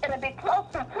year, it'll be close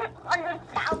to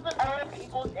 200,000 other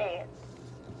people dead.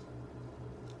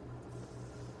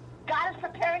 God is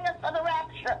preparing us for the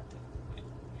rapture.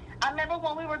 I remember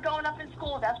when we were growing up in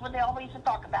school, that's what they always used to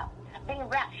talk about, being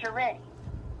rapture ready.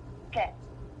 Okay.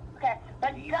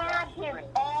 But God is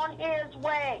on his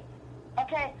way.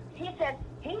 Okay, he said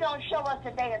he don't show us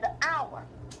the day or the hour.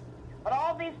 But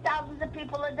all these thousands of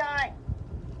people are dying.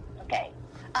 Okay.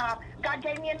 God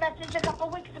gave me a message a couple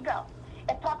of weeks ago.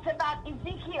 It talks about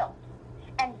Ezekiel.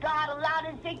 And God allowed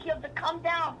Ezekiel to come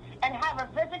down and have a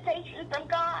visitation from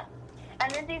God.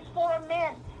 And then these 4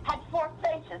 men had 4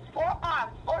 faces, 4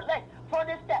 arms, 4 legs, 4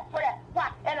 this, that, 4 that.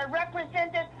 Why? And it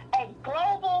represented a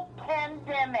global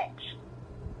pandemic.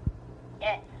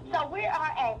 Yeah. So we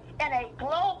are in a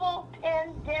global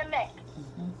pandemic.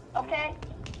 Okay?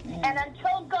 And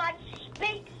until God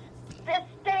speaks this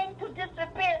thing to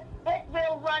disappear, it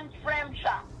will run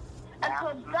tram-shop.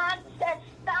 Until God says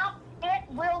stop, it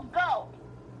will go.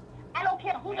 I don't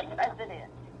care who the president is.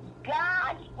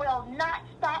 God will not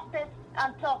stop this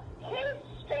until he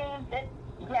deems it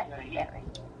necessary.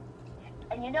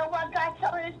 And you know what God's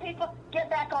telling his people? Get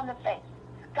back on the face.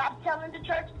 God's telling the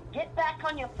church, get back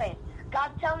on your face.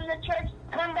 God's telling the church,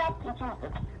 come back to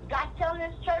Jesus. God's telling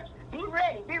his church, be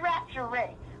ready, be rapture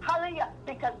ready. Hallelujah.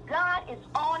 Because God is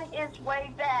on his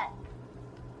way back.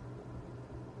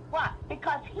 Why?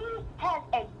 Because he has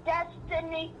a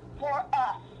destiny for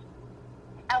us.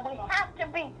 And we have to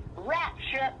be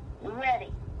rapture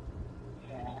ready.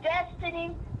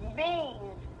 Destiny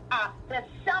means there's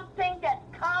something that's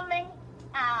coming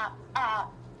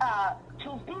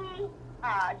to be.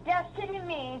 Destiny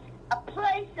means a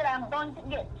place that I'm going to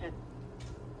get to.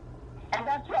 And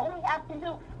that's what we have to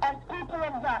do as people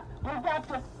of God. We've got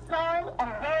to turn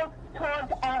and go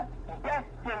towards our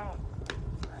destiny.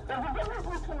 There's a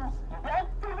difference between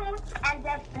destiny and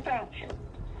destination.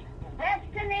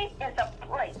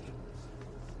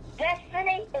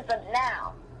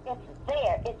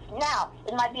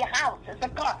 It might be a house. It's a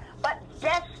car. But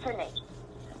destiny.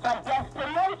 So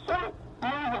destination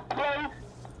means a place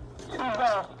to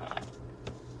go.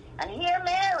 And here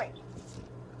Mary,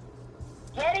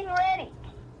 getting ready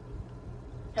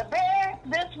to bear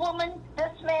this woman,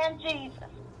 this man, Jesus.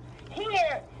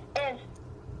 Here is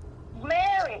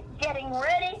Mary getting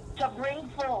ready to bring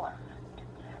forth.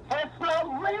 That's not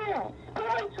women,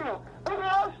 spiritual,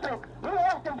 emotional. We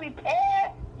have to be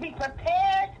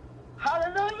prepared,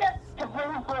 hallelujah, to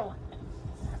bring forth.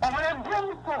 And when I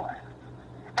bring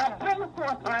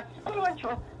forth my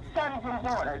spiritual sons and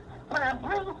daughters. When I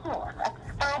bring forth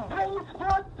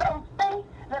those things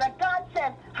that God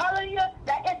said, hallelujah,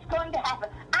 that it's going to happen.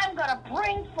 I'm going to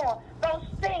bring forth those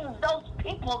things, those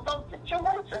people, those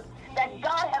situations that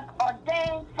God has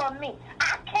ordained for me.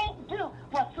 I can't do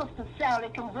what Sister Sally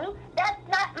can do. That's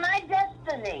not my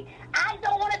destiny. I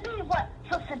don't want to be what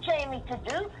Sister Jamie to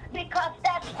do because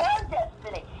that's her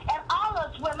destiny. And all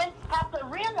us women have to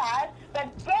realize the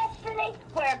destiny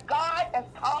where God is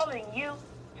calling you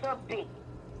to be.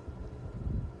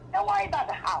 Don't worry about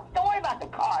the house. Don't worry about the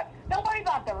car. Don't worry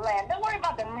about the land. Don't worry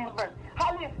about the members.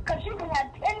 Because you can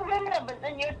have 10 good members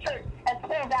in your church and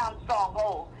tear down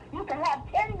strongholds. You can have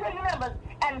 10 good members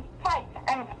and fight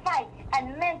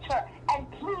and mentor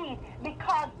and plead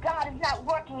because God is not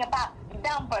working about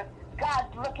numbers.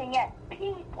 God's looking at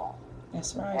people.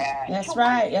 That's right. That's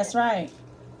right. That's right.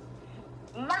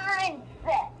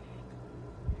 Mindset.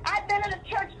 I've been in a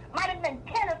church, might have been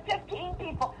 10 or 15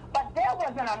 people, but there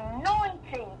was an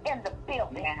anointing in the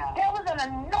building. Yeah. There was an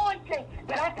anointing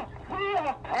that I could feel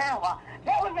the power.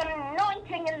 There was an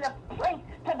anointing in the place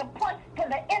to the point, to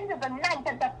the end of the night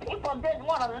that the people didn't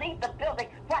want to leave the building.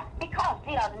 Why? Because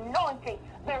the anointing,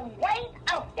 the weight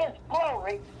of His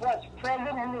glory was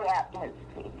present in the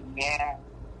atmosphere. Yeah.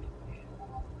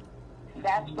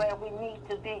 That's where we need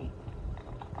to be.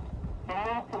 We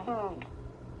need to be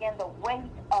in the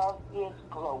weight of His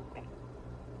glory.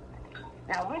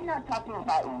 Now, we're not talking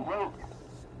about weight,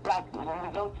 like when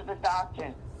we go to the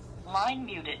doctor. Mine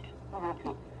muted.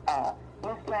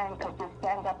 This man could just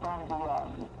stand up on the,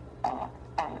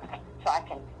 so I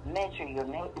can measure your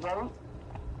weight.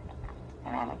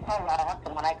 And I'm telling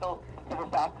you, when I go to the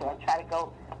doctor, I try to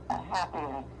go happy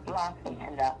and laughing.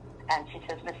 And she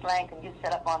says, Miss Lang, can you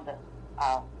sit up on the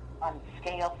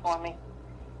scale for me?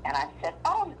 And I said,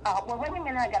 well, wait a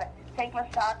minute, I got to take my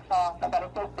socks off. I got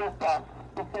to take this off.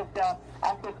 Because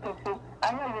I said,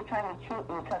 I know you're trying to treat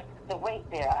me because the weight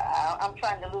there, I'm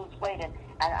trying to lose weight. And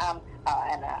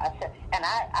I said, and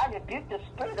I rebuked the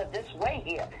spirit of this weight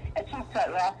here. And she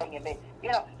started laughing at me.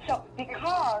 So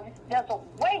because there's a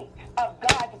weight of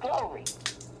God's glory.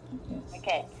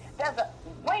 Okay. There's a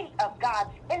weight of God's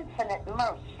infinite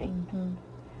mercy. Mm-hmm.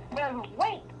 There's a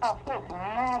weight of His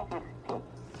majesty.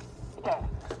 Okay.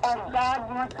 And God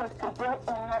wants us to get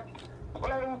in that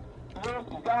place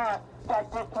with God that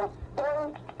we can stay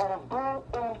and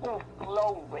be in His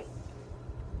glory.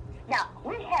 Now,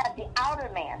 we have the outer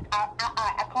man.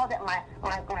 I call it my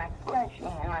flesh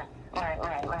man,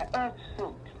 my earth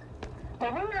suit.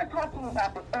 But we're not talking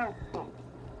about the earth suit.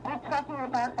 We're talking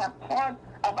about that part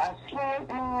of our spirit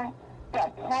man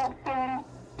that taps in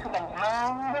to the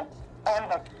mind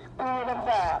and the Spirit of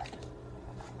God.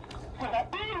 So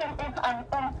that even if I'm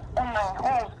in my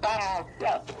horse by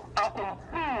myself, I can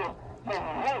feel the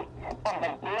weight and the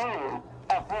glory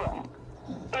of Him.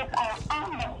 If I'm on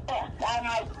the earth, I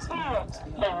might feel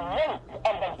the weight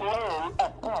and the glory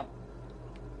of Him.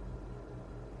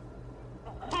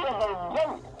 Feel the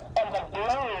weight and the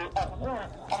glory of Him.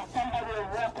 And somebody will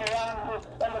walk around with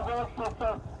and the voice will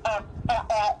say, I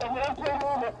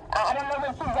don't know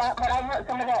what you got, but I heard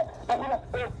some of that. But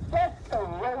it's just the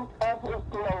weight of His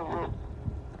glory.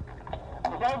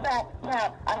 And go back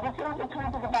now. I'm just going to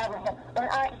turn to the Bible. In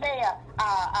Isaiah,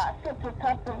 Sister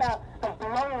talks about the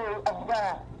glory of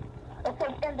God. It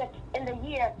says, in the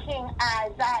year King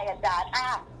Isaiah died,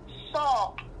 I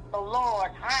saw the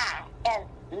Lord high and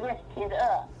lifted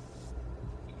up.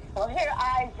 Well, here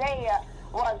Isaiah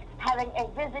was having a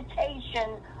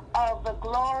visitation of the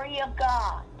glory of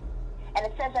God. And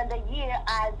it says in the year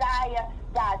Isaiah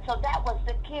died. So that was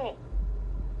the king.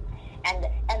 And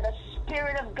the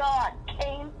Spirit of God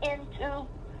came into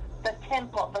the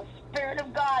temple. The Spirit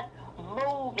of God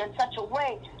moved in such a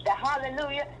way that,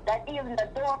 hallelujah, that even the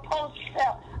doorpost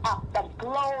felt the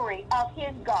glory of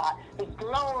His God, the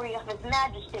glory of His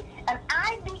majesty. And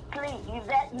I believe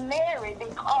that Mary,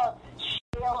 because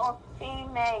male or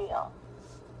female,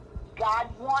 God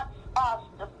wants us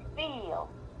to feel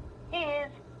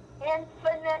His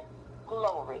infinite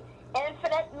glory,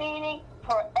 Infinite meaning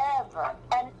forever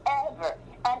and ever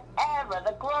and ever.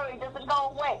 The glory doesn't go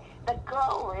away. The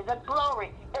glory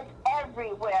is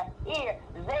everywhere, here,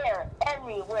 there,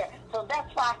 everywhere. So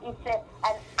that's why he said,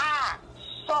 and I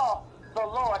saw the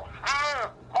Lord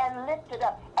high and lifted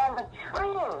up, and the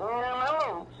tree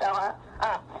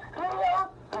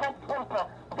the temple.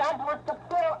 God wants to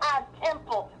fill our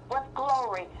temple with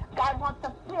glory. God wants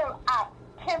to fill our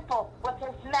temple with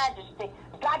his majesty.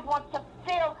 God wants to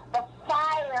fill the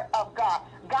fire of God.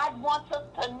 God wants us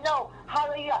to know,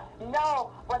 hallelujah,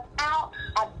 know without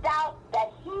a doubt that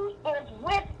he is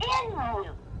within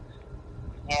you.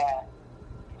 Yeah.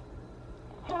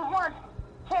 He wants,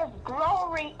 his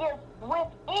glory is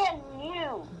within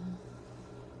you.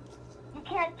 You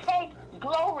can't take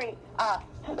glory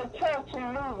to the church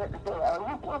and leave it there.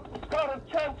 You can go to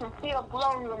church and feel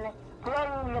glory in the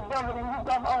building, and you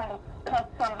go home and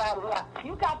cut somebody out.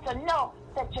 You got to know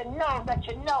that you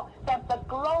know that the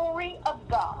glory of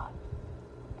God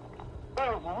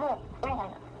is within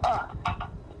us.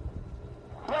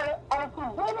 And if he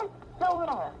did it through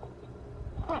us,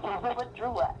 he can do it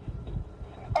through us.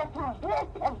 If he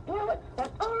did and do it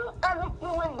with all other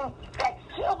human beings that's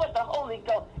filled with the Holy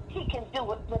Ghost, he can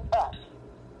do it with us.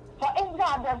 For in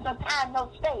God there's no time,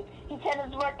 no space. He said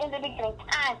his word in the beginning,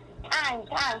 time,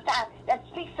 that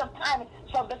speaks of timing.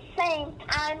 So the same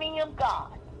timing of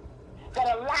God that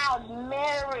allowed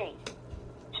Mary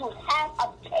to have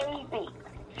a baby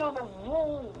through the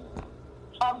womb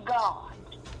of God,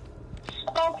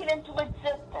 spoken into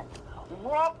existence,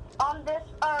 walked on this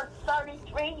earth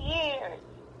 33 years,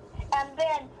 and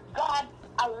then God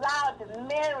allowed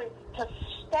Mary to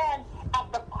stand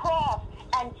at the cross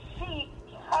and see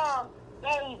her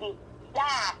baby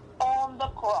die on the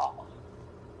cross.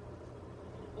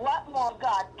 What more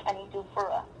God can he do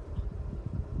for us?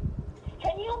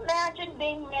 Can you imagine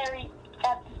being Mary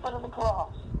at the foot of the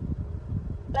cross?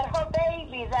 That her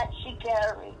baby that she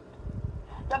carried,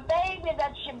 the baby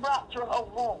that she brought through her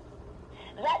womb,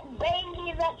 that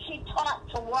baby that she taught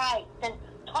to write and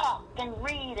talk and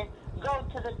read and go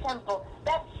to the temple,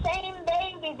 that same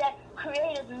baby that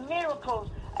created miracles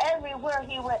everywhere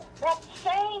he went, that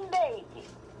same baby,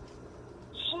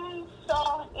 she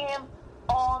saw him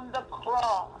on the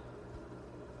cross,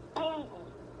 beaten,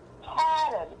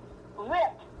 tattered,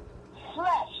 ripped,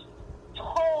 flesh,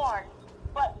 torn,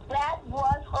 but that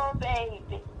was her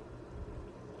baby.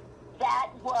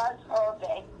 That was her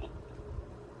baby.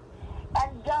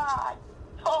 And God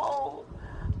told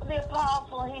the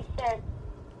apostle, he said,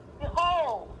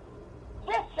 behold,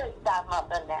 this is thy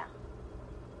mother now.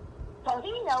 So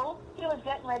he knew he was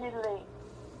getting ready to leave.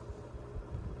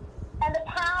 And the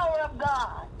power of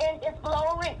God in his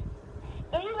glory,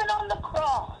 even on the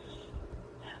cross.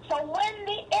 So when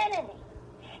the enemy,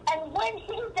 and when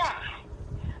he died,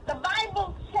 the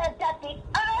Bible said that the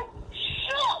earth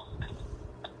shook.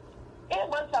 It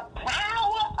was the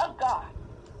power of God.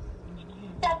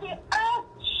 That the earth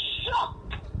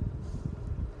shook.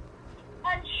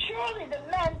 And surely the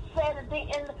man said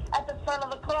at the front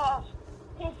of the cross,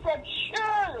 he said,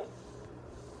 surely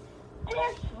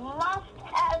this must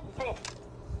have been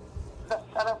the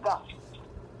Son of God.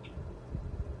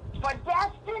 For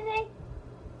destiny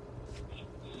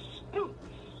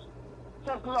speaks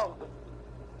to glory.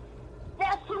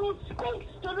 Destiny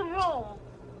speaks to the room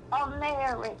of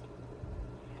Mary.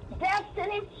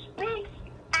 Destiny speaks,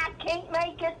 I can't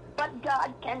make it, but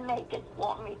God can make it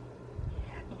for me.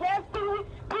 Destiny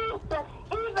speaks that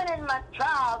even in my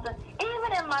trials, and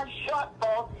even in my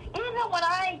shortfalls, even when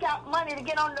I ain't got money to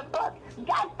get on the bus,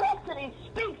 God's destiny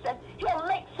speaks that he'll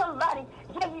make somebody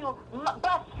give you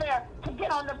bus fare to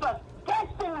get on the bus.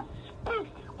 Destiny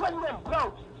speaks when we're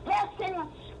broke. Destiny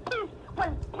speaks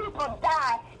when people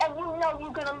die and you know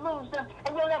you're going to lose them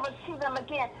and you'll never see them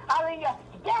again. Hallelujah.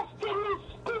 Destiny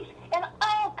speaks in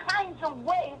all kinds of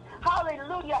ways.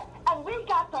 Hallelujah. And we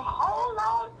got to hold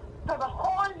on to the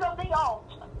horns of the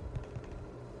altar.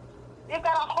 You've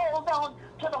got to hold on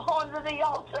to the horns of the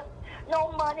altar.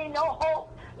 No money, no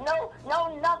hope, no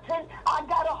nothing. I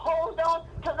got to hold on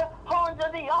to the horns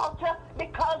of the altar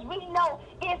because we know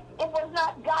if it was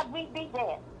not God, we'd be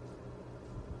dead.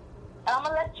 I'm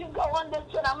going to let you go on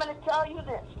this one. I'm going to tell you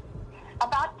this.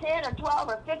 About 10 or 12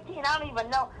 or 15, I don't even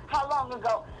know how long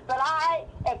ago, but I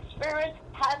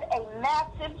had a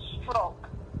massive stroke.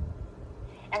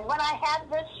 And when I had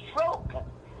this stroke,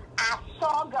 I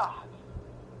saw God.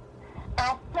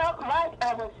 I felt like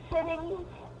I was sitting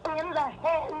in the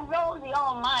hands of the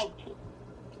Almighty.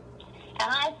 And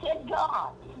I said,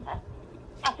 God,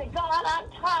 I'm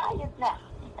tired now.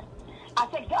 I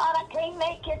said, God, I can't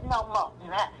make it no more.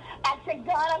 I said,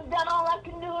 God, I've done all I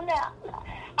can do now.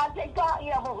 I I said, God,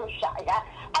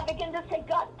 I began to say,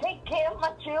 God, take care of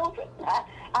my children.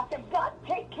 I said, God,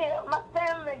 take care of my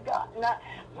family, God.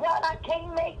 God, I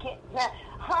can't make it.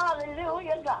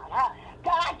 Hallelujah, God.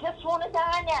 God, I just want to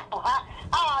die now.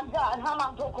 Oh, God,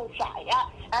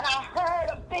 and I heard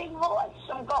a big voice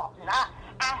from God.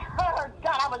 I heard,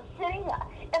 God, I was sitting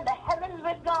in the heavens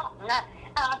with God. And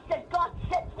I said, God,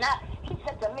 sit. He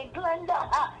said to me, Glenda,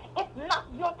 it's not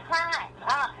your time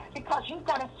because you've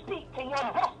got to speak to your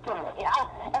destiny.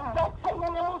 And that's in the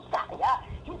news.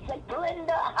 He said,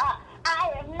 Glenda,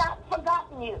 I have not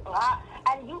forgotten you.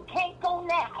 And you can't go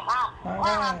now.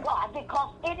 God, because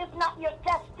it is not your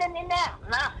destiny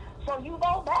now. So you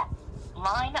go back.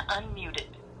 Line unmuted.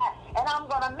 And I'm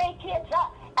going to make it,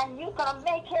 and you're going to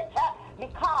make it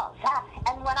because,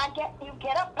 and when you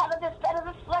get up out of this bed of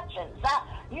afflictions,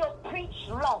 you'll preach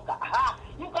longer.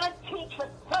 You're going to teach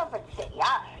with fervency.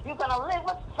 You're going to live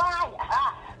with fire.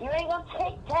 You ain't going to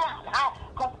take down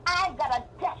because I've got a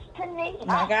destiny.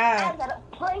 My God. I've got a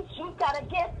place you got to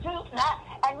get to,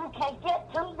 and you can't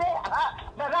get to there.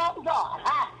 But I'm God.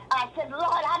 I said,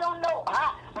 Lord, I don't know.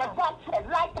 But God said,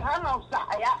 like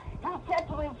Messiah, he said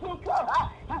to Ezekiel,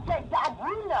 he said, God,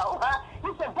 you know. He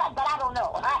said, God, but I don't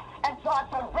know. And so I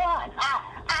said, God,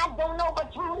 I don't know,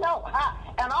 but you know.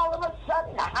 And all of a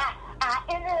sudden, I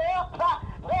ended up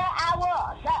where I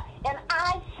was in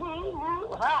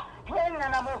ICU.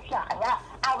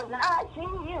 I was in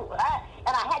ICU,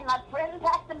 and I had my friend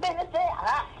Pastor Bennett there,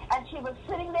 and she was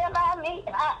sitting there by me.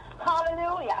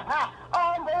 Hallelujah.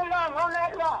 All day long, all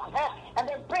night long. And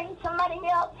they bring somebody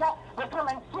else to come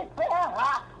and sit there.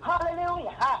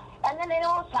 Hallelujah. And then they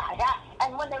all side.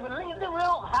 And when they would leave the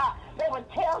room, they would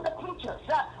tell the preachers,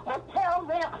 would tell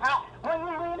them, when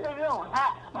you leave the room,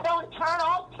 don't turn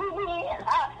off TV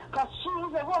because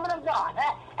she's a woman of God,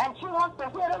 and she wants to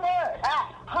hear the word.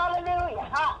 Hallelujah.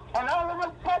 And all of a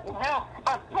sudden,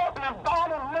 I felt my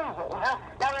body moving.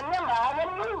 Now remember, I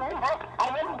wasn't moving. I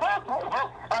wasn't walking.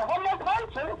 I wasn't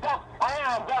conscious.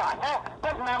 God.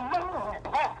 But my movement,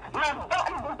 my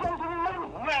body began to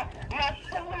move. My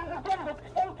feelings began to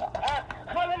think.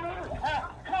 Hallelujah.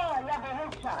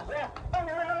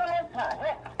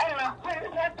 And my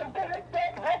friend had to be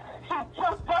there. She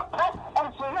jumped up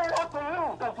and she ran up the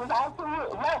room because she was out the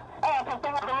room. Because they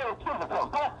had the little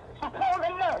cubicle. She called the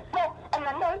nurse, and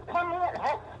the nurse come in,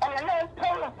 and the nurse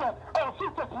told us, oh,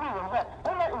 she's just leaving.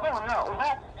 We let her go now.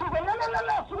 She said, no,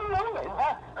 she's leaving.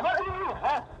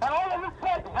 Hallelujah. And all of a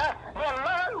sudden, the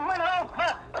alarm went off.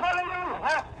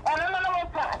 Hallelujah. And another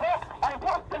time, and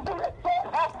Pastor Bennett said,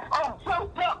 I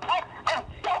jumped up, I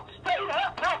sat straight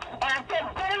up, and I said,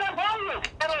 Bennett, how are you?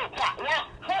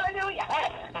 Hallelujah.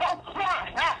 That's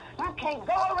right. You can't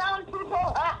go around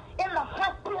people in the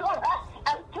hospital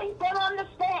and think they don't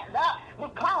understand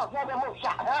because they're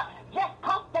just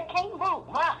because they can't move,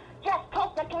 just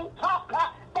because they can't talk,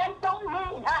 that don't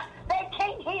mean they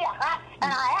can't hear.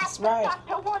 And I asked the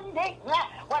doctor one day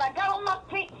when I got on my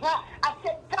feet, I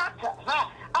said, Doctor,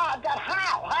 God,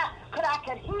 how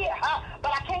could hear,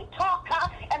 but I can't talk,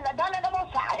 and the gun of the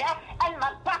Messiah, and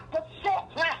my doctor said,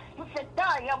 he said,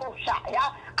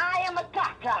 I am a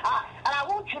doctor, and I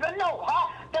want you to know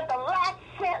that the last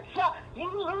sense you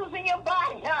lose in your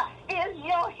body is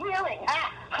your hearing.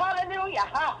 Hallelujah.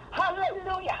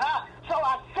 Hallelujah. So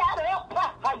I sat up.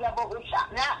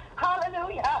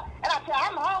 Hallelujah. And I said,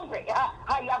 I'm hungry.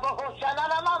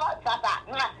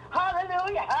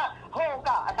 Hallelujah. Oh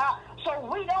God. So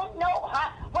we don't know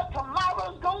what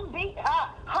tomorrow's going to be.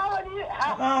 Hallelujah.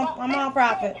 Come on,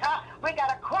 prophet. We got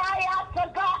to cry out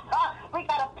to God. We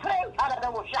got to pray.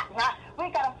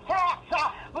 We got to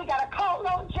fast. We got to call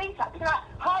on Jesus.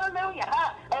 Hallelujah.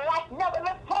 Like never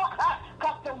before.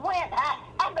 Because the wind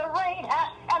and the rain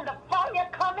and the fire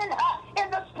coming in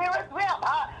the spirit realm.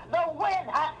 The wind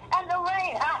and the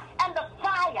rain and the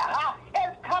fire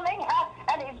is coming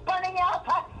and he's burning out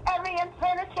every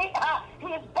infinity.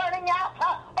 He's burning out,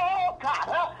 oh God,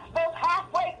 those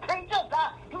halfway creatures.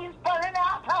 He's burning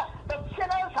out the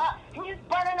sinners.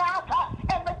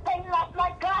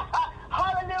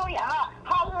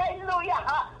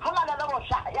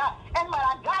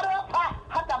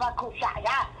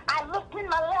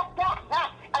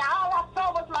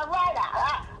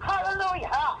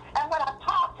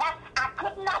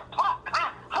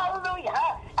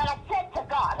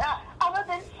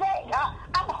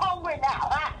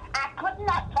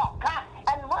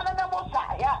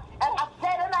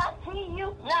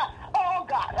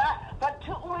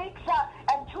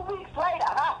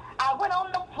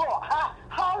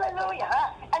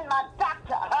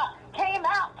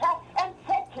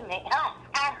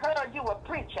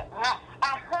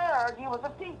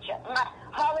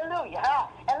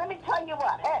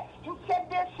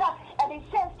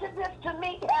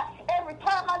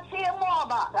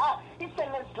 God. He said,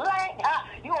 Miss Lang,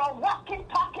 you're a walking,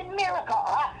 talking miracle.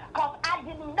 Because I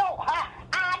didn't know.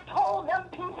 I told them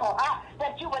people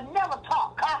that you would never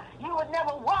talk. You would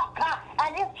never walk.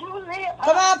 And if you live,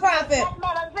 Come on, prophet. that's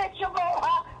not a vegetable.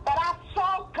 But I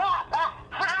saw God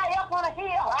high up on a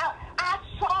hill. I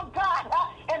saw God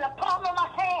in the palm of my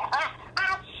hand.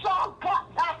 I saw God,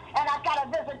 and I got a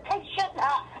visitation,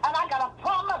 and I got a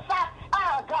promise,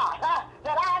 God,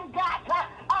 that I've got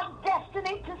a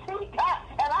destiny to seek,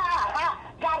 and I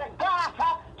got a God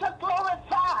to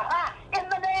glorify in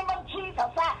the name of Jesus.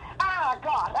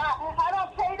 God, I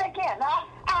don't say it again.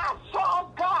 I saw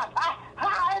God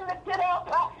high and lifted up,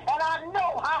 and I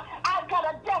know I've got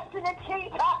a destiny to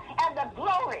seek, and the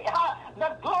glory, I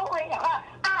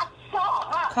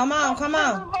saw. Come on, come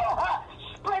on.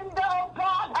 Splendor of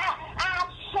God, I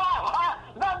saw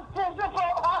the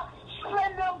visible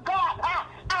splendor of God.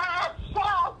 I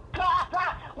saw God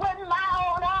with my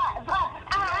own eyes.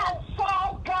 I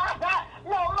saw God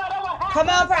no matter what happened. Come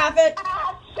on, prophet. I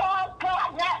saw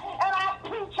God, and I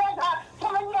preach it to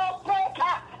the no break.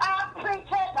 I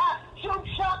preach it shoot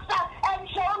shucks and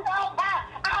show love.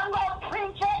 I'm going to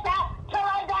preach it till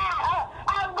I die.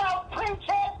 I'm going to preach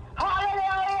it.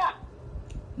 Hallelujah.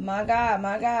 My God,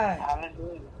 my God.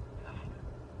 Hallelujah.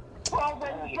 For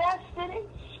when destiny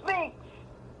speaks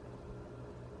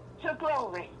to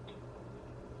glory,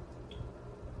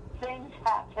 things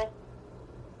happen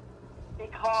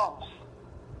because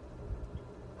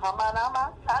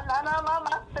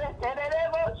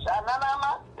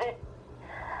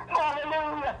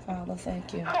hallelujah. Father,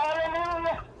 thank you.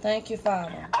 Hallelujah. Thank you,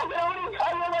 Father. I can only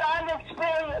tell you what I've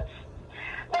experienced.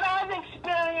 But I've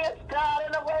experienced God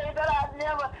in a way that I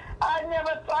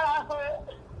never thought I would.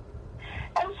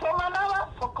 And so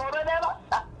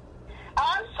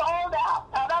I'm sold out.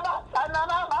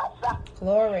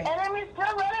 Glory. Enemy's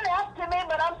still running after me,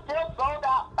 but I'm still sold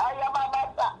out.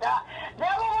 Devil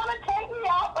want to take me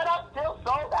out, but I'm still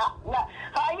sold out.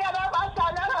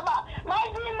 Might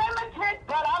be limited,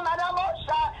 but I'm not a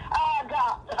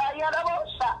God.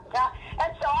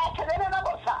 And so I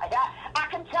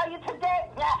can tell you today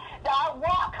that I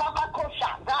walk, I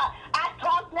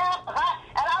talk now,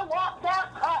 and I walk now,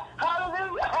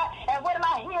 hallelujah, and with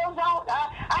my heels on,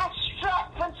 I strut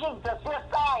for Jesus, yes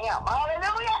I am,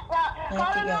 hallelujah,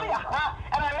 hallelujah,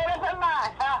 and I let it in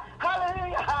mind,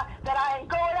 hallelujah, that I ain't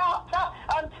going out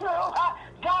until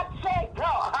God say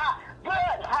go,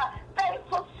 good,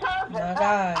 faithful servant,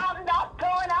 I'm not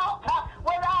going out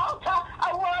without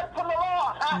a word from the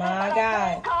Lord, my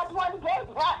God. God, one day,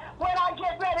 when I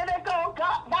get ready to go,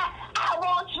 God, I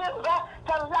want you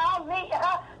to allow me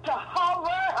to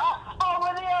hover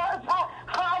over the earth,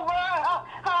 hover,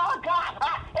 God,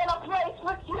 in a place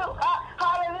with you,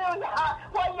 hallelujah,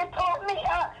 where you told me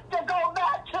to go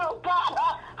back to, God,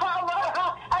 hover,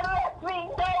 and let me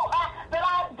know that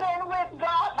I've been with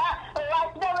God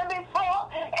like never before,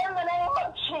 in the name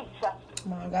of Jesus.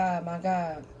 My God, my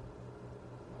God.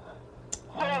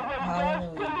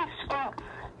 Hallelujah.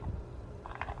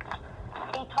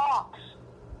 He talks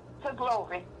to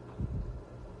glory.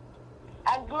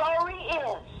 And glory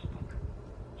is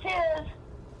his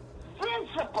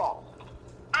visible.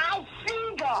 I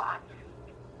see God.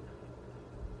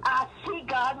 I see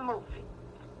God moving.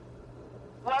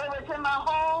 Whether it's in my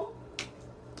home,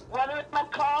 whether it's my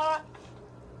car,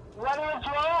 whether it's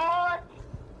your heart,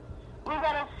 we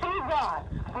got to see God's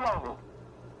glory.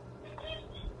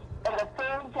 And the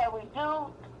things that we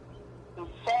do, we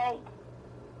say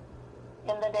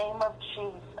in the name of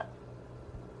Jesus.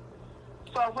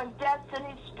 So when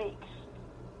destiny speaks,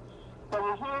 when we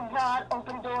hear God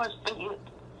open doors for you,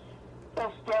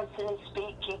 it's destiny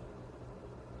speaking.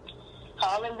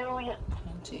 Hallelujah.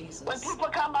 Jesus. When people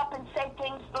come up and say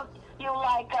things to you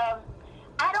like,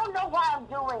 I don't know why I'm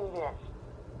doing this.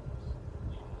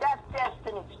 That's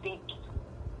destiny speaking.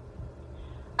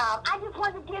 I just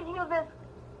want to give you this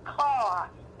car.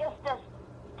 It's this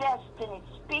destiny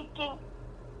speaking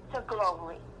to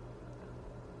glory.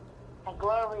 And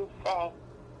glory is saying,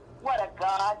 what a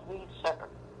God we serve.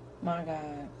 My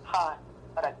God.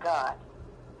 What a God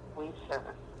we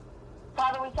serve.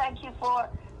 Father, we thank you for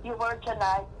your word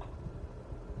tonight.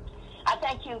 I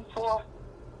thank you for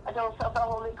a dose of the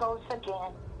Holy Ghost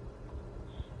again.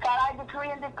 God, I decree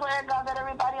and declare, God, that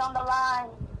everybody on the line,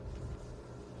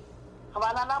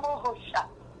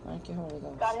 Thank you, Holy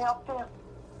Ghost. God, help them.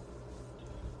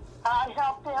 God,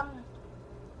 help them.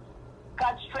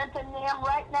 God, strengthen them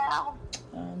right now.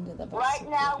 Right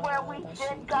now where we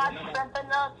sit, God, strengthen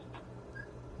us.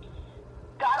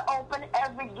 God, open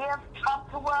every gift up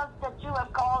to us that you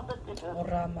have called us to do.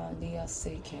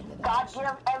 God,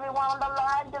 give everyone on the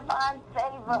line divine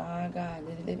favor. My God.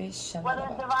 Whether it's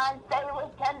divine favor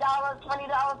is $10,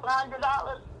 $20,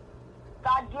 $100.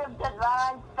 God, give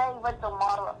divine favor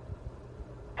tomorrow.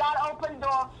 God, open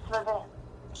doors for them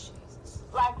Jesus.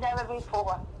 like never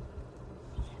before.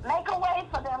 Make a way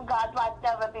for them, God, like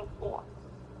never before.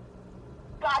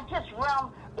 God, just rim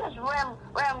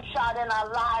shot in our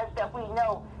lives that we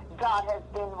know God has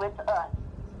been with us.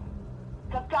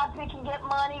 Because, God, we can get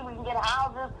money, we can get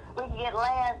houses, we can get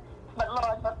land, but,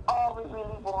 Lord, but all we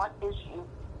really want is you.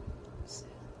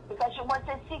 Because your word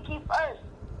says, seek ye first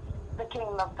the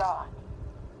kingdom of God,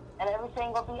 and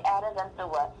everything will be added unto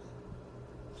us.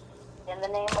 In the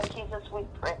name of Jesus, we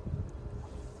pray.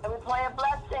 And we pray a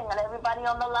blessing on everybody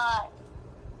on the line.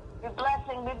 We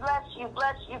blessing, we bless you,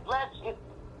 bless you, bless you.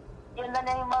 In the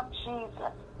name of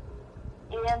Jesus.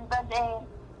 In the name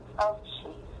of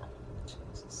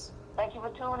Jesus. Thank you for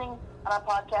tuning on our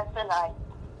podcast tonight.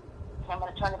 I'm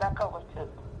going to turn it back over to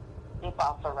the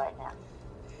apostle right now.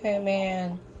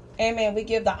 Amen. Amen. We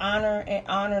give the honor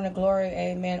and the glory,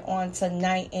 amen, on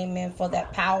tonight, amen, for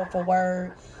that powerful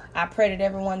word. I pray that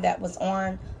everyone that was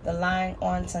on the line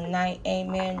on tonight,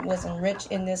 amen, was enriched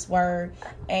in this word.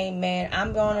 Amen.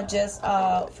 I'm going to just,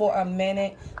 for a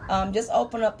minute, just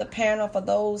open up the panel for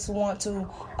those who want to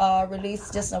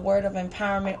release just a word of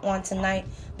empowerment on tonight.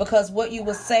 Because what you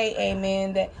will say,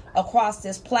 amen, that across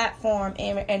this platform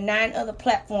and 9 other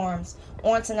platforms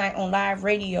on tonight on live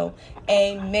radio,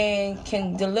 amen,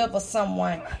 can deliver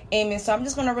someone. Amen. So I'm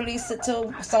just going to release it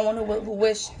to someone who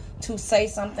wish to say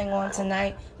something on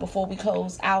tonight before we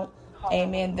close out,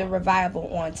 amen, the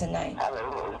revival on tonight.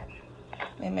 Hallelujah.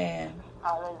 Amen.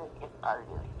 Hallelujah.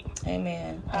 Hallelujah.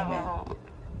 Amen. Amen.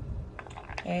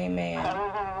 Amen.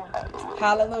 Hallelujah.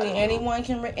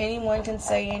 Hallelujah. Anyone can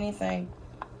say anything.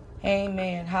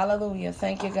 Amen. Hallelujah.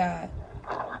 Thank you, God.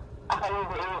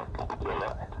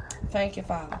 Thank you,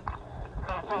 Father.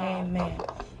 Amen.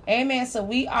 Amen. So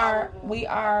we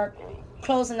are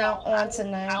closing out on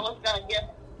tonight. I was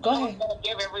gonna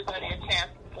give everybody a chance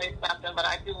to say something, but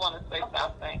I do want to say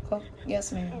something.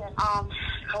 Yes, ma'am. I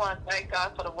want to thank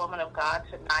God for the woman of God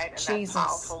tonight and Jesus. that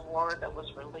powerful word that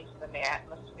was released in the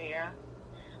atmosphere.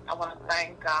 I want to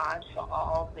thank God for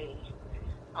all the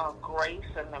grace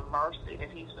and the mercy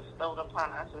that He's bestowed upon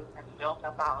us and built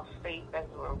up our faith as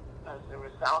a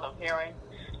result of hearing,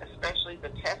 especially the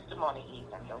testimony,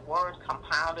 even the word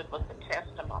compounded with the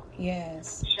testimony.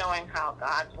 Yes. Showing how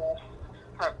God brought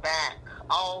her back,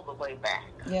 all the way back.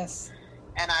 Yes.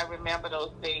 And I remember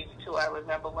those days too. I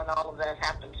remember when all of that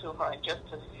happened to her, and just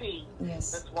to see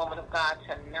this woman of God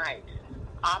tonight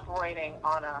operating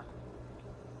on a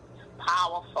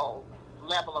powerful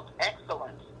level of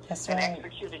excellence. That's and right.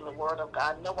 executing the word of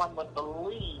God, no one would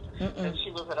believe that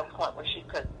she was at a point where she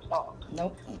couldn't talk.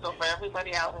 Nope. So for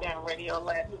everybody out there in Radio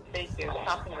Land who thinks there's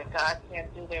something that God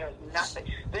can't do, there is nothing.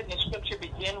 Didn't the scripture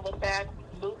begin with that?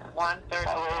 Luke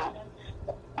 1:37.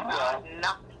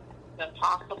 Nothing is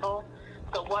impossible.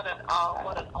 So what an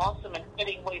awesome and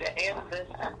fitting way to end this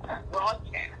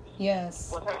broadcast.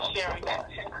 Yes. With her sharing that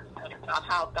testimony about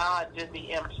how God did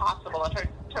the impossible, and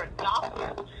her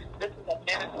doctor. This is a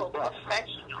medical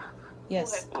professional who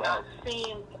has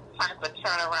seen this type of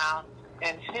turnaround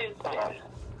in his day.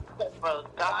 So for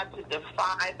God to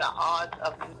defy the odds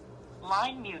of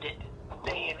line muted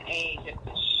day and age and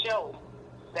to show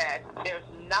that there's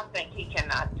nothing He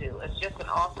cannot do. It's just an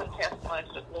awesome testimony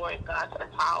to the glory of God, to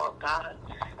the power of God.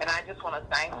 And I just want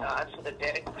to thank God for the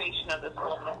dedication of this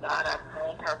woman of God. I've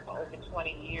known her for over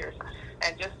 20 years.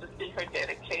 And just to see her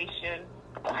dedication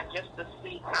and just to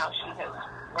see how she has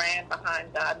ran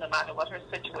behind God no matter what her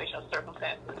situation or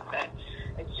circumstances has been,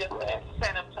 it's just an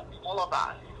incentive to all of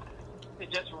us to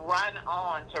just run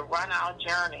on, to run our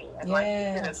journey. And like you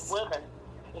said, as women,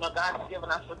 God's given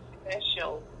us a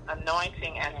special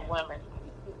anointing as women.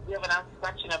 He's given us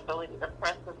such an ability to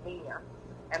persevere.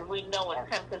 And we know it's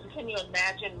Him. Because can you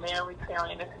imagine Mary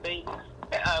carrying this baby?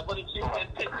 What did you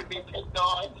say? To be picked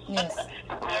on? Yes.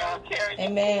 Mary carrying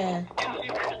Amen. and she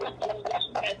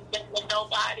hasn't been with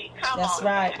nobody. Come That's on.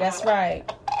 Right. That's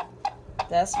right.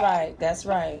 That's right. That's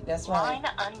right. That's right. Line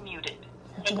unmuted.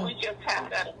 And we just have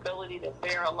that ability to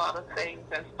bear a lot of things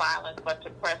in silence, but to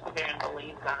persevere and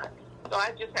believe God. So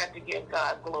I just had to give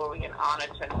God glory and honor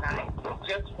tonight,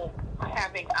 just for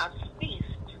having us feast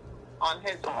on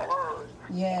His word.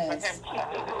 Yes. For Him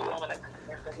keeping the woman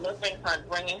and delivering her and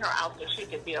bringing her out so she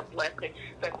could be a blessing.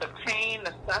 That the pain,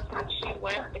 the suffering she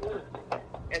went through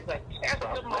is a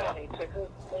testimony to His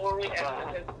glory and to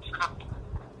His power.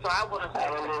 So I want to say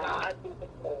to God be the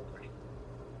glory.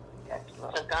 Yes,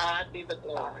 Lord. To God be the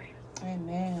glory.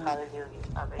 Amen. Hallelujah.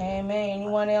 Hallelujah. Amen.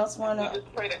 Anyone else want We to?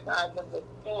 just pray that God would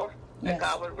restore, Yes. that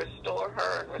God would restore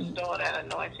her and restore that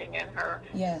anointing in her,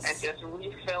 Yes. and just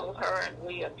refill her and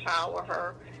re-empower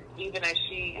her, even as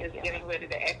she is getting ready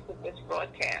to exit this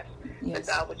broadcast. Yes.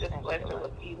 That God would just bless her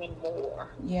with even more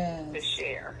to Yes.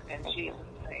 share. In Jesus'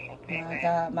 name, My amen.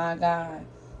 God, my God.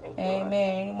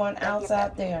 Amen. Anyone else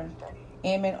out there?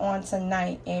 Amen. On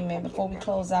tonight. Amen. Before we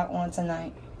close out on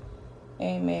tonight.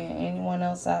 Amen. Anyone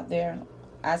else out there?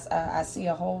 I see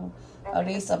a whole, at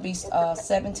least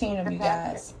 17 of you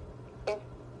guys. It's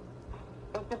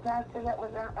the pastor that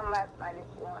was on last night. Is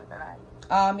she on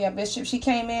tonight? Yeah, Bishop. She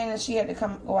came in and she had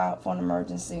to go out for an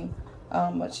emergency.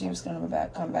 But she was gonna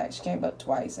come back. She came back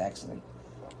twice actually.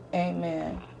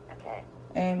 Amen. Okay.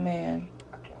 Amen.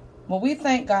 Okay. Well, we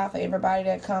thank God for everybody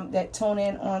that tune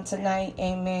in on tonight.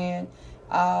 Amen.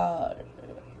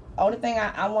 Only thing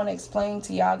I want to explain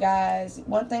to y'all guys,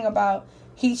 one thing about,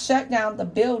 he shut down the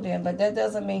building, but that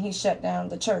doesn't mean he shut down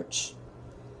the church.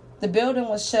 The building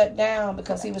was shut down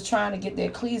because he was trying to get the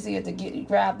ecclesia to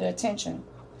grab their attention.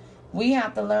 We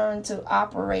have to learn to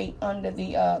operate under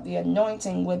the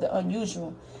anointing with the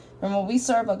unusual. Remember, we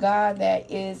serve a God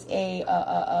that is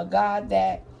a God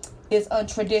that is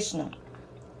untraditional.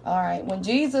 All right. When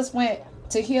Jesus went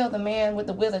to heal the man with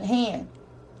the withered hand,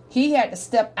 he had to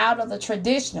step out of the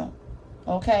traditional,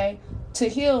 okay, to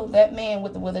heal that man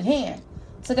with the withered hand.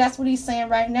 So that's what he's saying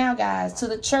right now, guys, to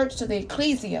the church, to the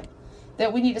ecclesia,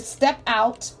 that we need to step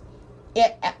out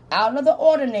of the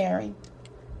ordinary,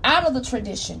 out of the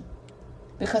tradition.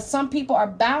 Because some people are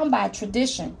bound by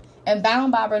tradition and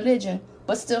bound by religion,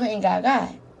 but still ain't got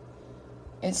God.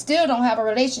 And still don't have a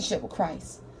relationship with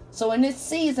Christ. So in this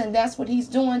season, that's what he's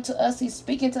doing to us. He's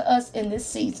speaking to us in this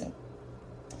season.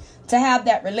 To have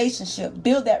that relationship,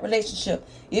 build that relationship.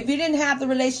 If you didn't have the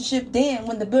relationship then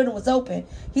when the building was open,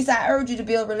 he said, I urge you to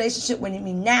build a relationship with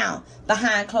me now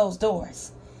behind closed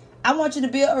doors. I want you to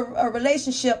build a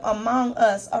relationship among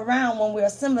us around when we're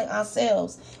assembling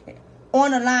ourselves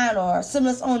on the line or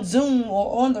assembling us on Zoom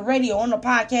or on the radio, on the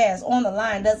podcast, on the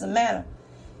line, doesn't matter.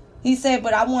 He said,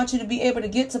 but I want you to be able to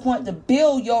get to the point to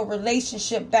build your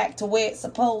relationship back to where it's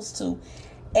supposed to.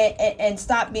 And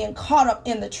stop being caught up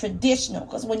in the traditional.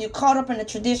 Because when you're caught up in the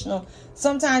traditional,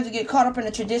 sometimes you get caught up in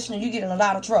the traditional, you get in a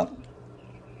lot of trouble.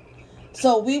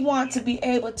 So we want to be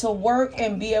able to work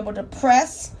and be able to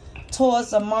press towards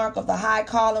the mark of the high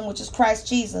calling, which is Christ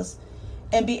Jesus,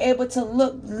 and be able to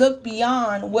look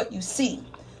beyond what you see.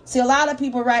 See, a lot of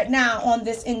people right now in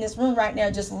this room right now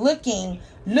just looking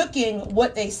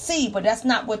what they see, but that's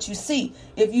not what you see.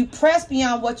 If you press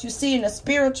beyond what you see in the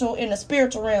spiritual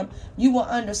realm, you will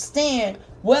understand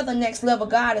where the next level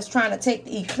God is trying to take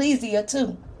the ecclesia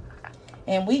to.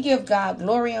 And we give God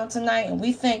glory on tonight, and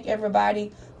we thank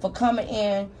everybody for coming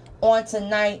in on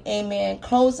tonight. Amen.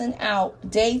 Closing out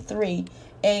day 3.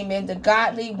 Amen. The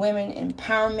Godly Women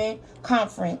Empowerment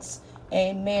Conference.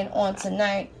 Amen. On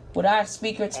tonight. With our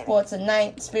speaker for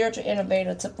tonight, spiritual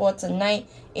innovator for tonight,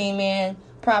 amen,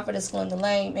 Prophetess Glenda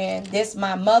Lane, man. This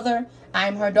my mother.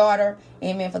 I'm her daughter,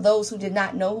 amen. For those who did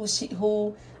not know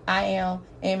who I am,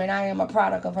 amen, I am a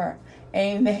product of her,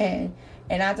 amen.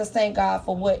 And I just thank God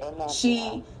for what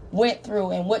she went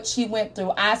through and what she went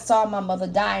through. I saw my mother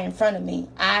die in front of me.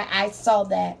 I saw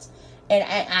that. And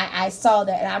I saw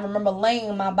that, and I remember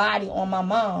laying my body on my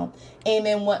mom,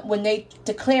 amen, when they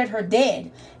declared her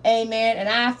dead, amen. And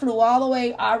I flew all the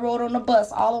way, I rode on the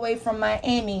bus all the way from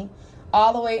Miami,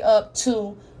 all the way up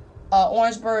to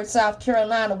Orangeburg, South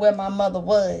Carolina, where my mother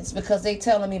was, because they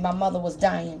telling me my mother was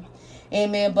dying,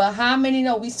 amen. But how many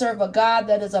know we serve a God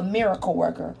that is a miracle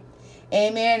worker,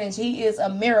 amen, and he is a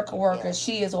miracle worker.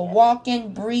 She is a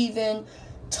walking, breathing,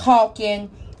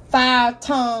 talking, fire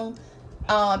tongue.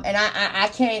 And I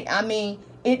can't, I mean,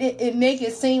 it make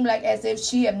it seem like as if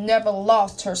she have never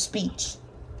lost her speech.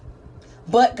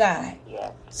 But God.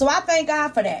 Yes. So I thank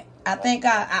God for that. I thank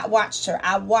God. I watched her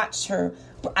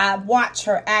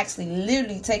actually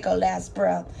literally take her last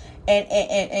breath.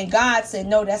 And God said,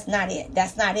 no, that's not it.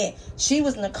 That's not it. She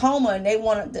was in a coma and they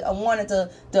wanted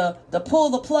to pull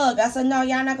the plug. I said, no,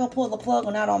 y'all not going to pull the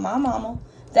plug not on my mama.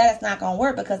 That is not going to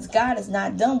work because God is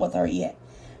not done with her yet.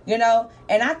 You know,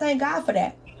 and I thank God for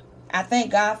that. I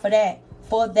thank God for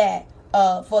that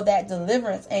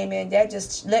deliverance. Amen. That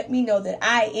just let me know that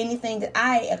anything that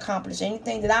I accomplish,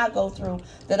 anything that I go through,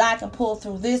 that I can pull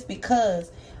through this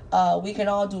because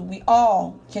we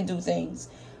all can do things.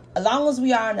 As long as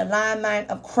we are in the alignment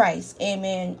of Christ,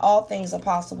 amen, all things are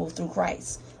possible through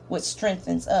Christ, which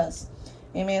strengthens us.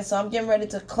 Amen. So I'm getting ready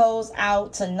to close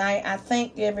out tonight. I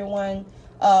thank everyone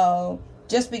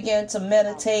just begin to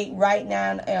meditate right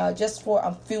now, just for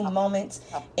a few moments.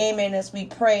 Amen. As we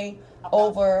pray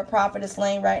over Prophetess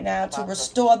Lane right now to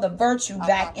restore the virtue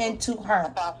back into her.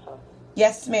 Apostle.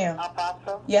 Yes, ma'am.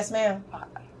 Apostle. Yes, ma'am.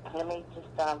 Let me just,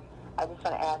 I just want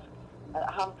to ask,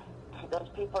 those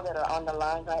people that are on the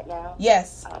line right now,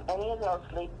 Yes. any of those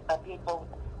people,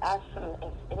 ask them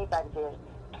if anybody there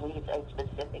needs a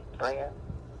specific prayer.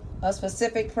 A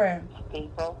specific prayer.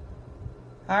 People.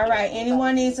 All right.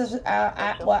 Anyone needs a prayer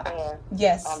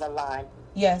yes. on the line.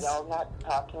 Yes. Y'all not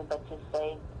talking, but just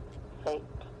say,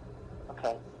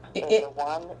 okay. It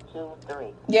 1, 2,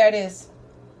 3. Yeah, it is.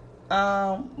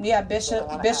 Yeah,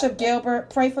 Bishop Gilbert.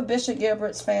 Pray for Bishop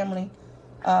Gilbert's family,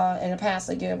 and the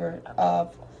Pastor Gilbert.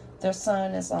 Their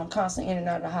son is constantly in and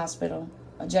out of the hospital.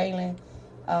 Jalen,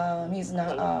 he's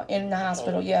not in the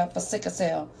hospital. Yeah, for sickle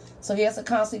cell. So he has to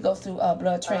constantly go through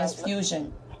blood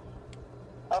transfusion.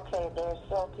 Okay, there's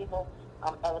still people.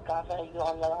 Elagafa, are you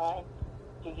on the line?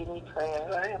 Do you need prayer?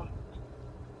 I am.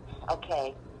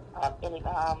 Okay.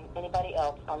 Anybody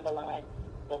else on the line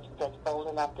that's bold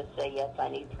enough to say, yes, I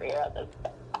need prayer?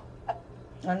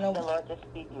 I know. The Lord just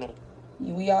feed me.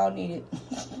 We all need it.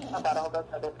 About all those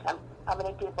other how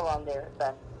many people on there?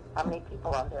 How many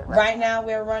people on there? Right now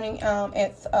we're running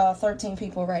at 13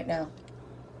 people right now.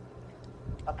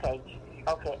 Okay.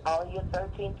 All you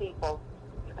 13 people,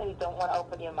 you don't want to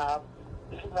open your mouth,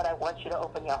 but I want you to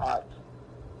open your heart.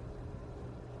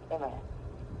 Amen.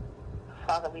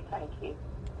 Father, we thank you.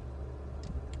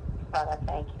 Father,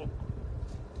 thank you.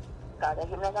 God, I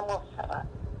hear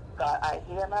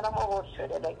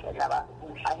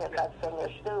God saying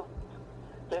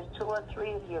there's two or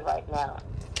three of you right now,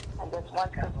 and there's one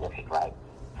specific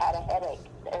had a headache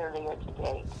earlier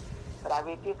today, but I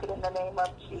rebuke it in the name of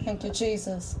Jesus. Thank you,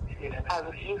 Jesus. I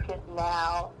rebuke it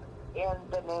now in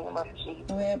the name of Jesus.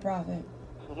 Go ahead, Prophet.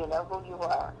 You know who you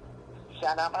are.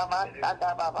 Shana Mama,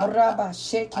 Sanda Baba. Rabba,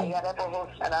 shake it.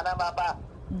 Shana Baba.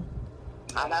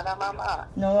 Anana Mama.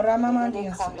 No, Ramama.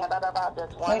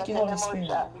 Thank you, Holy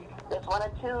Spirit. There's one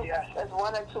or two. There's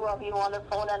one or two of you on the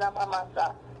phone, and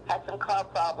had some car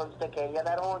problems today.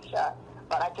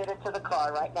 But I get it to the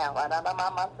car right now. Anana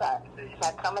Mama. I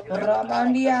come into the car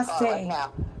right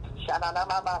now. Shana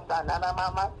Mama. Anana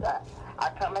Mama. I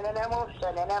come in the name of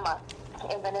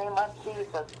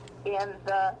Jesus. In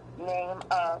the name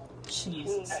of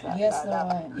Jesus. Yes,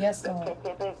 Lord. Yes, Lord.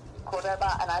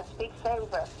 And I speak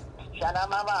favor. Shana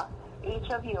Mama. Each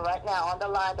of you right now on the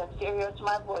line that still hears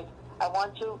my voice, I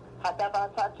want you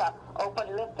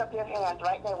lift up your hands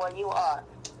right there where you are.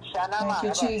 Shana Mama.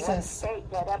 Thank you, Jesus.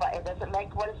 It doesn't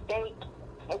make what state.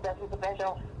 It doesn't depend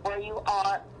on where you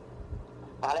are.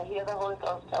 While I hear the Holy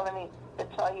Ghost telling me to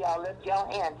tell you, I'll lift your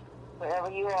hands wherever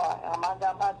you are.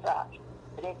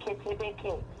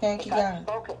 Thank you, God.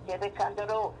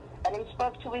 And he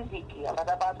spoke to Ezekiel.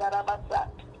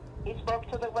 He spoke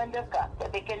to the wind of God.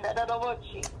 Right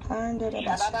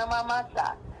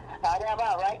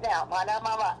now,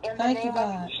 in the name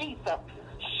of Jesus,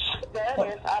 there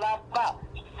is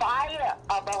fire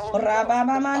of the Holy Ghost.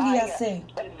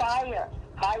 The fire.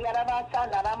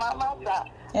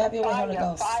 Have your way, Holy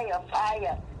Ghost.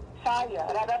 Fire.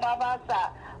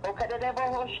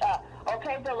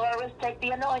 Okay, Dolores, take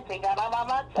the anointing. God's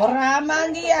opening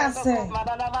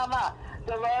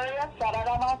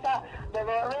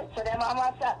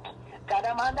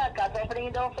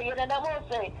the door for you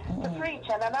to preach.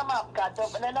 Have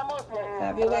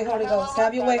your way, Holy Ghost.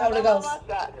 Have your way, Holy Ghost.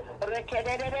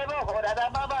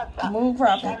 Move,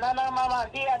 prophet.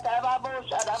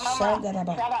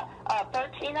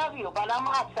 13 of you.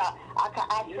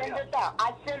 I send it down.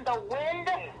 I send the wind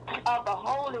of the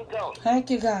Holy Ghost. Thank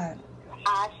you, God.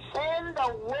 I send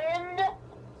the wind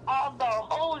of the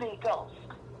Holy Ghost.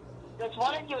 There's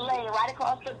one of you laying right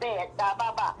across the bed.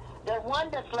 There's one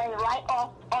that's laying right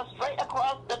off or straight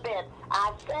across the bed.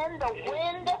 I send the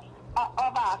wind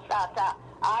of Asata.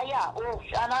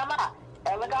 Shanama.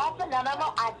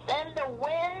 I send the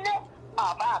wind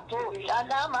of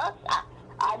Shanama.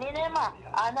 Aninema.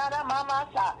 Anana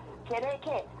Mamasa.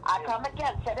 Tereke. I come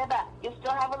again. You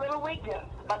still have a little weakness,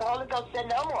 but the Holy Ghost said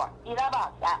no more.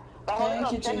 The Holy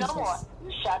Thank you, Ghost said Jesus. no more.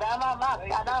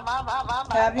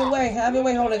 Have your way,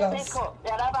 Holy Ghost.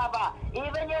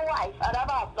 Even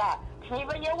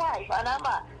your wife,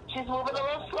 she's moving a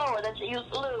little slower than she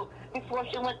used to do before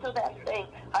she went through that thing.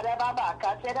 I'm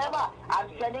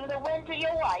sending the wind to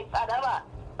your wife.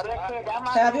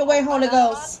 Have your way, Holy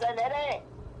Ghost.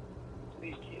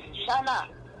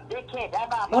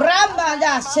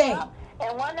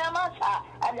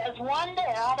 And there's one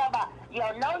there. You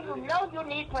know you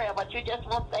need prayer, but you just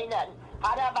won't say nothing.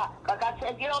 But God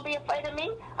says, you don't be afraid of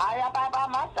me. I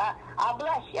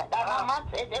bless you.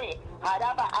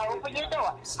 I open your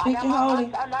door. Speaking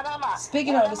Holy.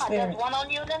 Speaking Holy Spirit. There's one on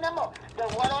you, the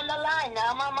one on the line.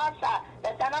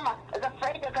 Is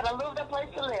afraid they're going to lose the place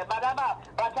to live.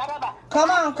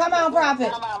 Come on,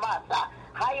 prophet.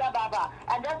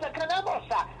 And there's a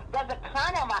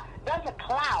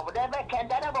cloud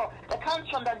that comes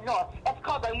from the north. It's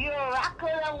called the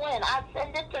oracular wind. I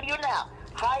send it to you now.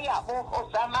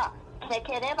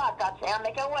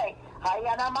 Make a way.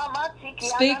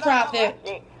 Speak, prophet.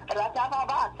 Hey,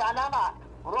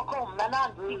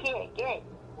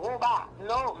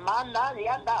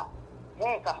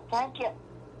 God, thank you.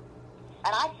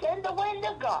 And I send the wind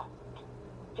of God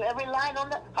to every line on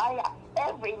the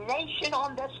every nation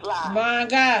on this line. My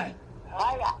God.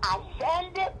 I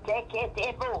send it,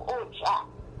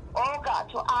 oh God,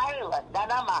 to Ireland.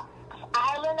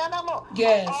 Ireland,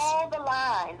 yes. All the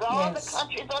lines, all the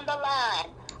countries on the line.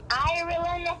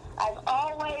 Ireland, as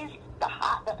always, the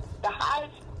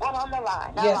highest one on the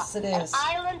line. Yes, it is. And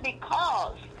Ireland,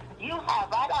 because you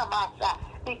have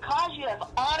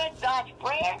honored God's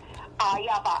prayer.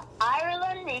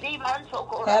 Ireland,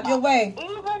 have your way.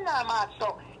 Even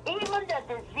the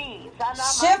disease.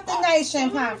 Shift the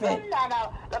nation, prophet.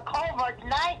 The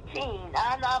COVID-19.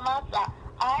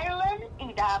 Ireland,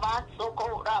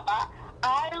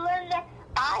 Ireland,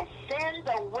 I send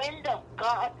the wind of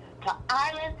God to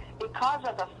Ireland because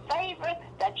of the favor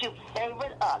that you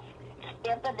favored us.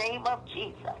 In the name of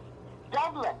Jesus.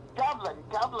 Dublin,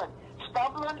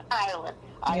 Ireland.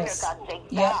 I hear God say,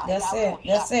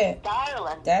 that's it.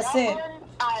 Dublin,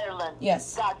 Ireland.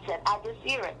 Yes. God said, I just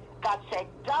hear it. God said,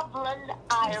 Dublin,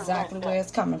 Ireland. Exactly where it's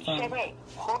coming from.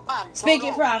 Speak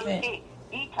it, prophet.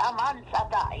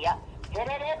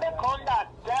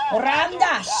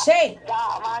 Randa, say.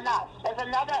 There's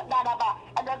another,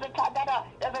 and there's a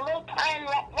little tiny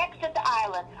next to the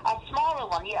island, a smaller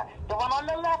one here, the one on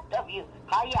the left of you.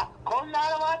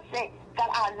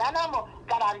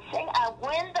 God, I'm saying, I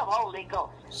win the Holy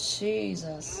Ghost.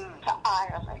 Jesus. To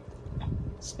Ireland.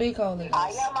 Speak, Holy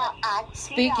Ghost.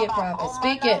 Speak it, prophet.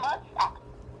 Speak it.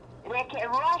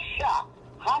 Russia.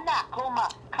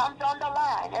 Comes on the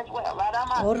line as well.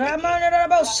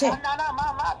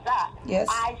 Yes.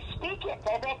 I speak it.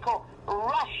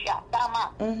 Russia.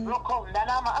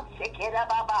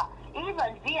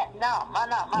 Even Vietnam.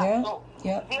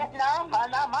 Vietnam.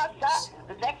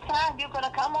 The next time you're going to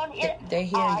come on here. They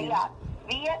hear you.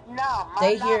 Vietnam.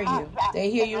 They hear you. They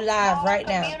hear you live right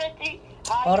now.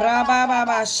 There's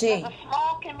a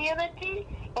small community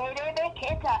in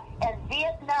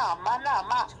Vietnam.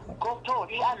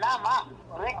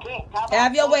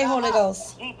 Have your way, Holy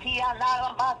Ghost. I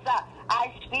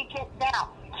speak it now.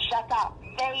 Shut up.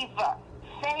 Favor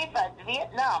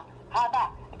Vietnam.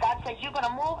 God says you're going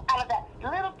to move out of that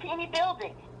little teeny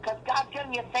building because God's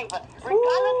giving you favor.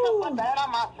 Regardless of what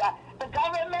the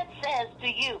government says to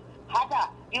you,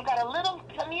 you got a little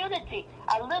community,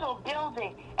 a little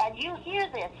building, and you hear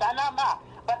this.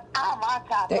 But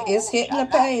there is hitting the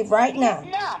pave right now.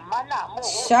 I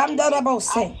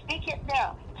speak it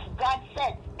now. God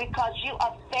said, because you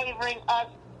are favoring us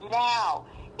now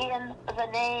in the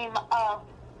name of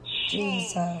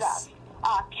Jesus.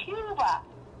 Cuba.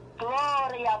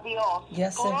 Gloria a Dios.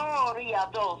 Yes, sir. Gloria a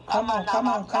Dios. Come on,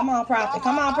 prophet. Come on, prophet.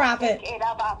 Come on, prophet.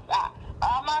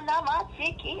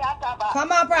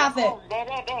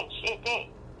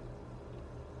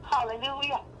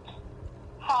 Hallelujah.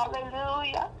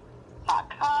 Hallelujah.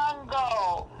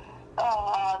 Congo.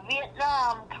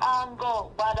 Vietnam,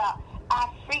 Congo, but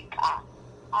Africa.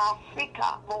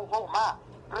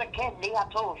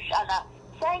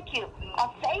 Thank you.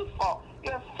 Are faithful.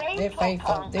 You're faithful. They're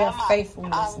faithful. Congo. They're faithful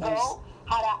Congo. listeners.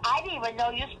 I didn't even know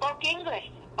you spoke English,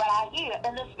 but I hear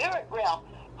in the spirit realm.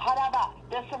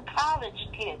 There's some college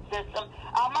kids. There's some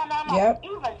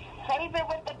even favor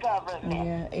with the government.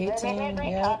 Yeah, 18.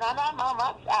 Yeah.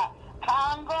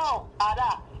 Congo.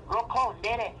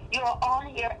 You're on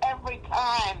here every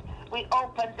time we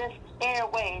open this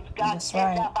airways. God That's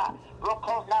said, right.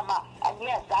 and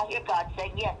yes, I hear God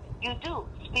saying, yes, you do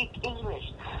speak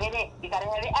English. You got a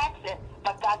heavy accent,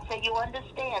 but God said you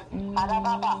understand.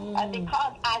 And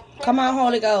because I said come on,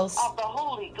 Holy Ghost. Of the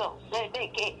Holy Ghost,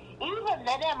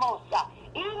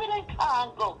 even in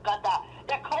Congo,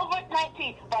 the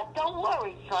COVID-19, but don't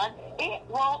worry, son, it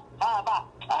won't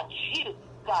touch you.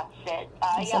 God said,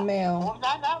 it's a male.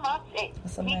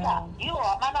 It's a male. You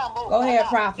are, go ahead,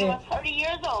 prophet. You're 30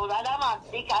 years old.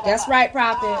 That's right,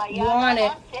 prophet. You on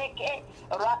it.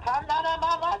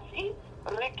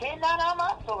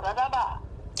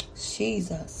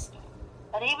 Jesus.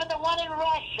 And even the one in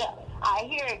Russia, I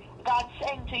hear God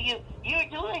saying to you, you're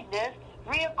doing this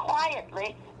real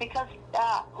quietly because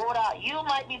you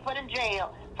might be put in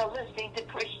jail for listening to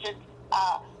Christian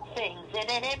things.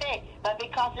 But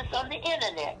because it's on the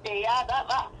internet.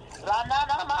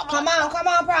 Come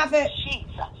on, prophet.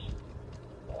 Jesus.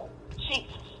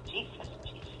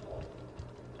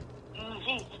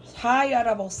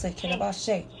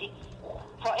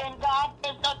 For in God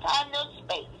there's no time, no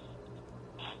space.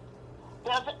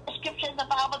 There's a scripture in the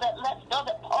Bible that lets know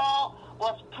that Paul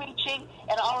was preaching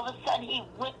and all of a sudden he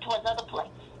went to another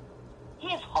place.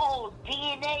 His whole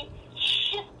DNA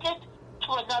shifted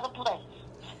to another place.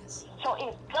 So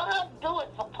if God do it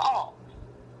for Paul,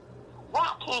 why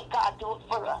can't God do it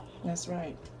for us? That's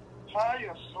right.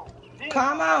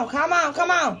 Come on.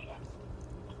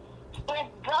 If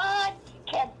God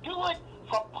can do it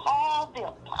for Paul the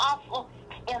apostle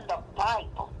in the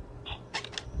Bible,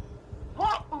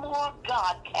 what more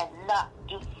God cannot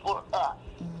do for us?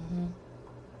 Mm-hmm.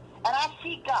 And I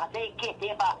see God. They get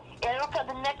there by Erica.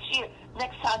 The next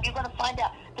time you're going to find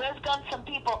out. There's going to be some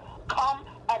people come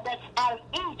that's out of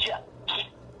Egypt.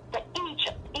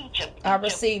 Egypt. I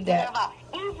received that.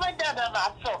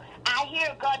 So I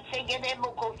hear God saying,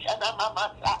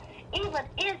 even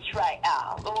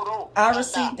Israel. I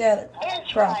received that,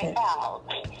 prophet.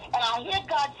 And I hear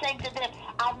God saying to them,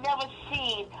 I've never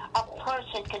seen a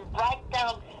person can write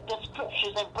down the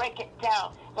scriptures and break it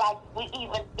down like we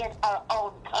even in our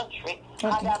own country.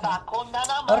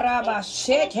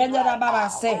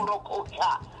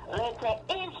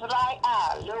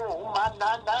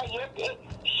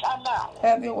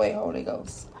 Have your way, Holy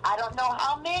Ghost. I don't know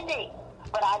how many,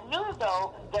 but I knew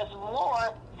though there's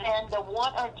more than the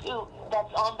one or two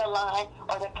that's on the line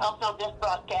or that comes on this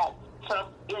broadcast from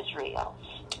Israel.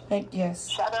 Yes.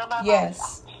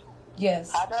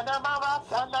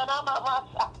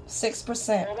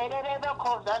 6%.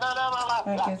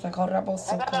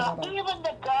 Even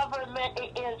the government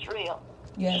in Israel.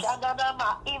 Yes.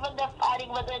 Even they're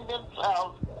fighting within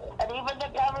themselves. And even the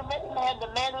government man,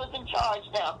 the man who's in charge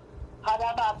now.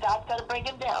 God's going to bring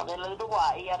him down in a little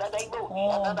while.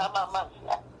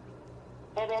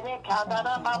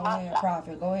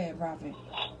 Go ahead, prophet.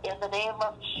 In the name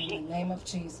of Jesus. In the name of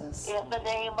Jesus. In the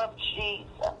name of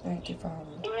Jesus. Thank you, Father.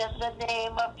 In the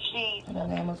name of Jesus. In the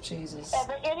name of Jesus. Are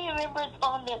there any members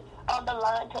on the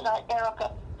line tonight,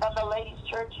 Erica, from the ladies'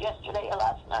 church yesterday or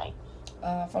last night?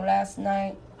 From last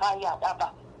night.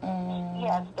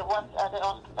 Yes, the ones on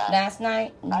tonight. Last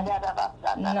night? No,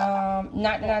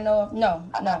 not that I know of. No,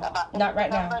 not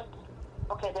right now.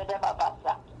 Okay,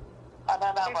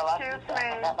 Excuse me.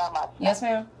 Yes,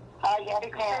 ma'am.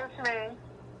 Excuse me.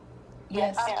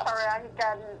 Yes. I'm sorry, I had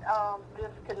gotten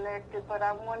disconnected, but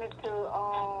I wanted to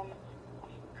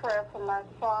pray for my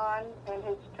son and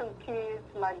his 2 kids,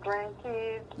 my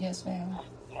grandkids. Yes, ma'am.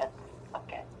 Yes.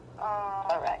 Okay.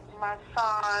 All right. My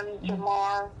son,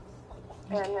 Jamar,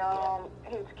 and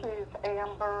his kids,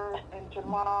 Amber and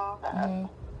Jamal. Mm-hmm.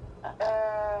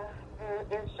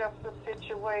 It's just a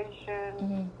situation.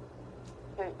 Mm-hmm.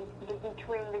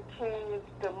 Between the kids,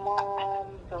 the mom,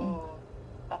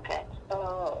 okay.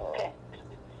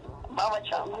 Mama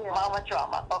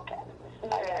drama. Okay.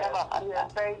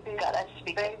 Baby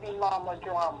mama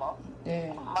drama.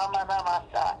 Yeah. Mama.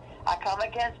 I come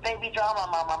against baby drama,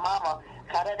 mama.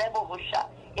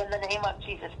 In the name of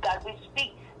Jesus, God, we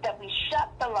speak that we shut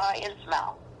the lion's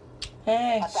mouth.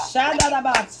 Hey,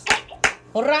 shadabas.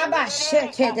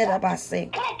 Rabashekedabase.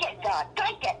 Click it, God.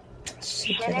 Click it.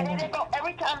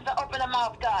 Every time they open her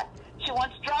mouth, God, she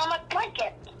wants drama, click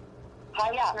it.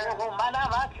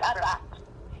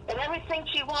 And everything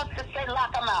she wants to say,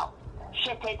 lock them out.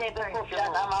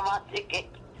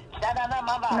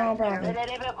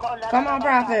 Come on,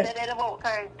 prophet.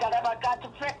 God, to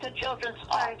protect the children's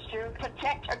hearts.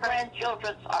 Protect her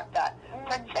grandchildren's heart, God.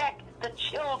 Protect the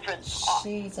children's heart.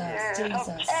 Jesus.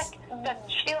 Protect the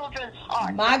children's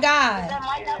heart. My God. They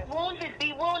might not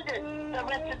be wounded the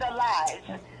rest of their lives.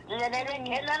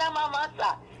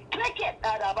 Click it.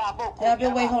 Have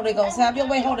your way, Holy Ghost. Have your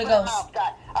way, Holy Ghost.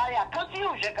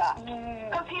 Confuse her, God.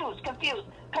 Confuse her.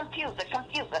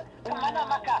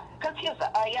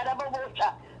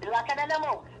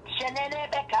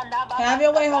 Have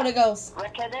your way, Holy Ghost.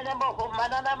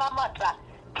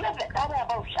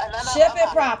 Ship it,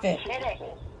 prophet.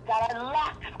 God, I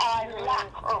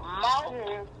lock her mouth.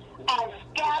 I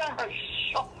scatter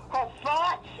her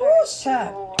thoughts. Ooh,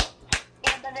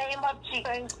 in the name of Jesus.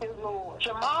 Thank you, Lord.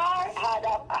 Jamar,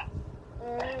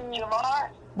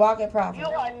 walk it, prophet. You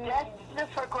are destined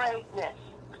for greatness.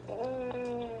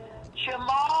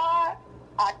 Jamar,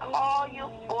 I call you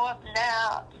forth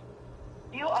now.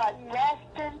 You are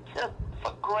destined to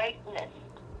for greatness.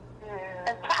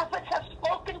 And prophets have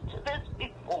spoken to this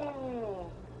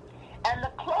before. And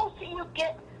the closer you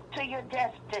get to your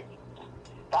destiny,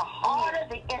 the harder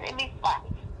the enemy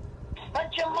fights.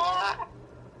 But Jamar,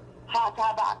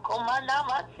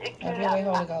 Have your way,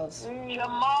 Holy Ghost.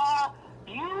 Jamar,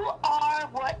 you are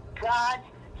what God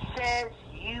says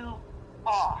you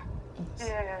are.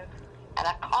 Yes. And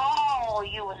I call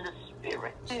you in the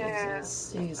spirit.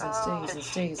 Jesus, Jesus,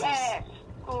 Jesus, Jesus. Stand,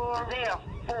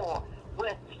 therefore,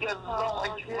 with your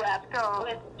loins wrapped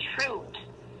with truth.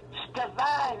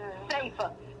 Divine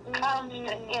favor comes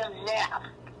to him now.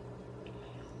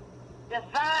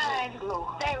 Divine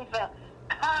favor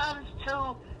comes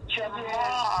to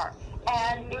Jamar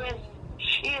and his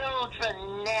children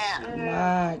now.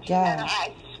 My And God.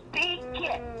 I speak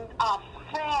it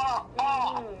afar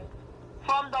off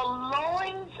from the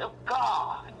loins of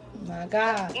God My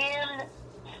God. in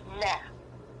now.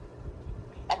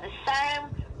 And the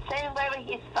same way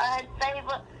he signed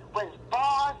favor with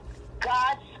boss,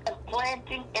 God's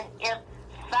implanting in him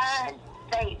signed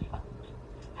favor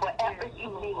wherever he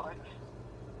needs.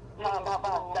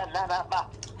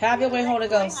 Have your way, Holy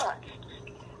Ghost.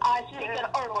 I speak an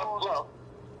overflow.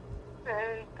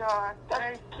 Thank God.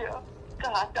 Thank you.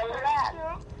 God, the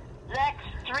next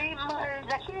 3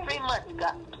 months,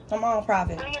 God. Come on,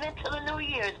 prophet. Bring it into the new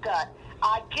year's, God.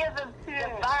 I give him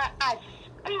divine, I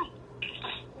speak.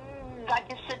 God,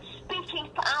 you said speaking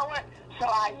power, so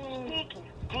I speak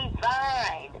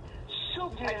divine,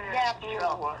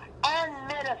 supernatural,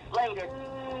 unmitigated,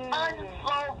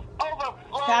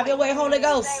 overflowing Have your way, Holy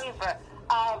Ghost. favor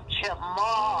of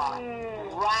Jamar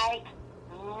right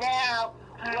now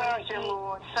where Thank you, he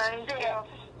Lord. Thank you. sits.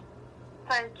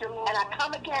 Thank you, Lord. And I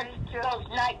come against those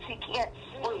nights he can't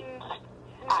sleep.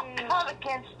 I come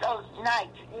against those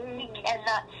nights he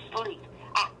cannot sleep.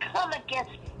 I come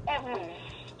against every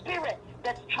spirit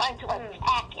that's trying to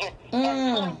attack him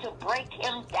and trying to break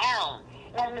him down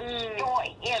and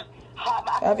destroy him.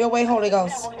 Have your way, Holy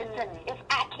Ghost. The devil has said, if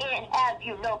I can't have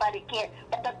you, nobody can.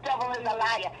 But the devil is a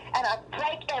liar. And I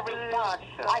break every bond.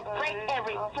 I break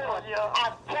every force.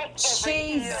 I break every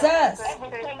Jesus.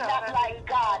 everything not like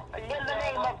God. In the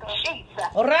name of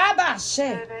Jesus. Rabashe.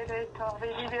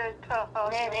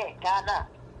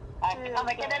 I come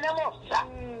against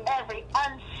every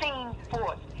unseen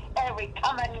force, every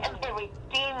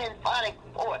demonic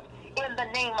force. In the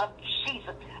name of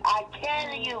Jesus, I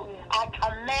tell you, I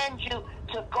command you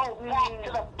to go back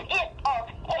to the pit of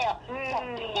hell,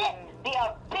 the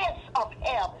abyss of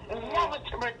hell, never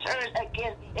to return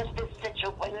again in this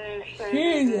situation.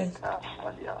 Jesus.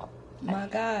 My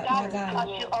God, my God, God.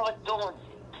 you are doing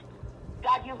it.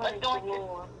 God, you are doing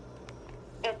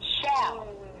it. It shall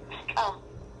come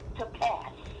to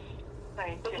pass.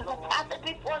 Because the prophet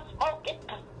before spoken,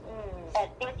 and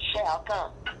it shall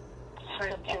come.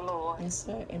 Thank you, Lord. Yes,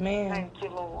 sir. Amen. Thank you,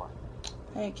 Lord.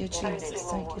 Thank you, Jesus.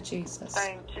 Thank you, Jesus.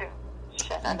 Thank you.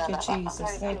 Thank you,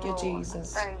 Jesus. Thank you, Lord.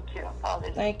 Jesus. Thank you.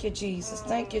 Thank you, Jesus.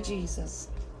 Thank you, Jesus.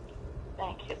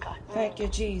 Thank you, God. Thank you,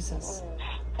 Jesus.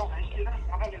 Thank you.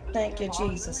 Thank you,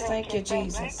 Jesus. Thank you,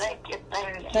 Jesus. Thank you.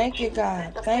 Thank you. Thank you,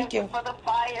 God. Thank you. for the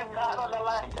fire of God on the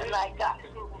line tonight, God.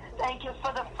 Thank you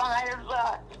for the fire of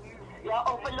God.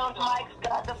 Y'all open those mics,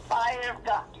 God, the fire of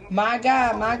God. My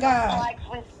God, my God.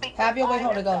 We speak Have your way, fire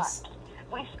Holy of God. Ghost.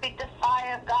 We speak the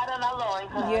fire of God in our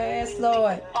loins, God. Yes,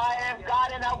 Lord. The fire of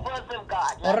God in our bosom,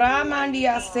 God.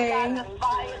 Ramandia God, say. the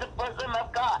fire in the bosom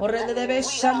of God. Orelebe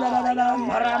shandarara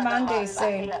maramande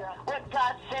say. What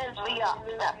God says we are.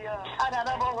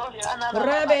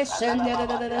 Rebe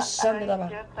shandarara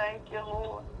shandarara. Thank you,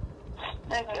 Lord.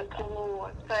 Thank you, Thank you,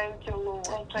 Lord. Thank you, Lord.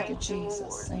 Thank you,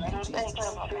 Jesus. Thank you, Thank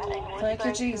Jesus. you. Thank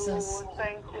you, Jesus.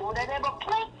 Thank you.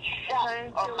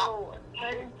 Thank you, Lord.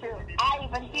 Thank you. I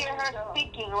even hear her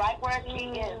speaking right where she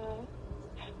is.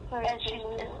 And Thank you,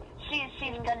 Lord.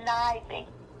 she's conniving.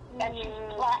 And she's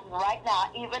plotting right now,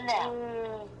 even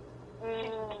now.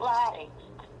 She's plotting.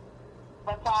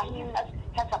 But God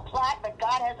has a plot, but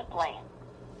God has a plan.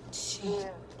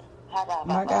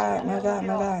 My God, my God, my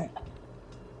God.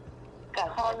 God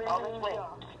says all is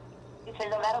well. He said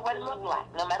no matter what it looks like,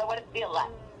 no matter what it feels like,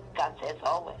 God says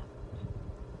all well.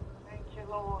 Thank you,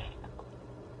 Lord.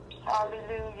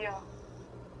 Hallelujah.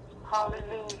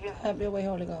 Hallelujah. Have your way,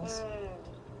 Holy Ghost.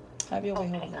 Have your way,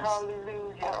 Holy Ghost.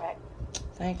 Hallelujah. All right.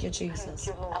 Thank you, Jesus.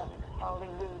 Thank you, Lord.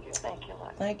 Hallelujah. Thank you,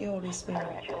 Lord. Thank you, Holy Spirit.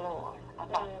 Thank you, Lord.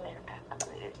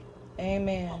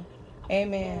 Amen.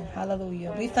 Amen.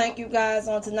 Hallelujah. We thank you guys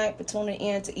on tonight for tuning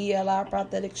in to ELR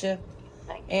Prophetic Shift.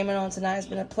 Amen. On tonight, it's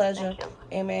been a pleasure.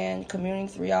 Amen. Communing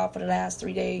through y'all for the last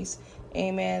 3 days.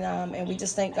 Amen. And we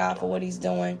just thank God for what He's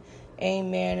doing.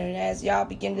 Amen. And as y'all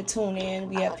begin to tune in,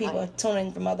 we have people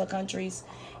tuning from other countries.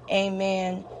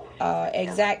 Amen.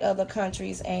 Exact other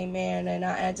countries. Amen. And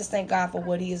I just thank God for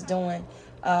what he is doing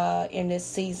in this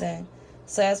season.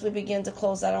 So as we begin to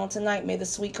close out on tonight, may the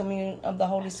sweet communion of the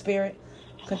Holy Spirit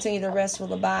continue to rest,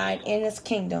 will abide in his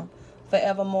kingdom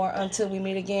forevermore until we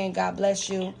meet again. God bless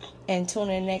you, and tune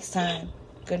in next time.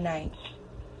 Good night.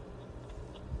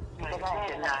 Good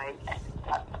night.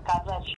 God bless you.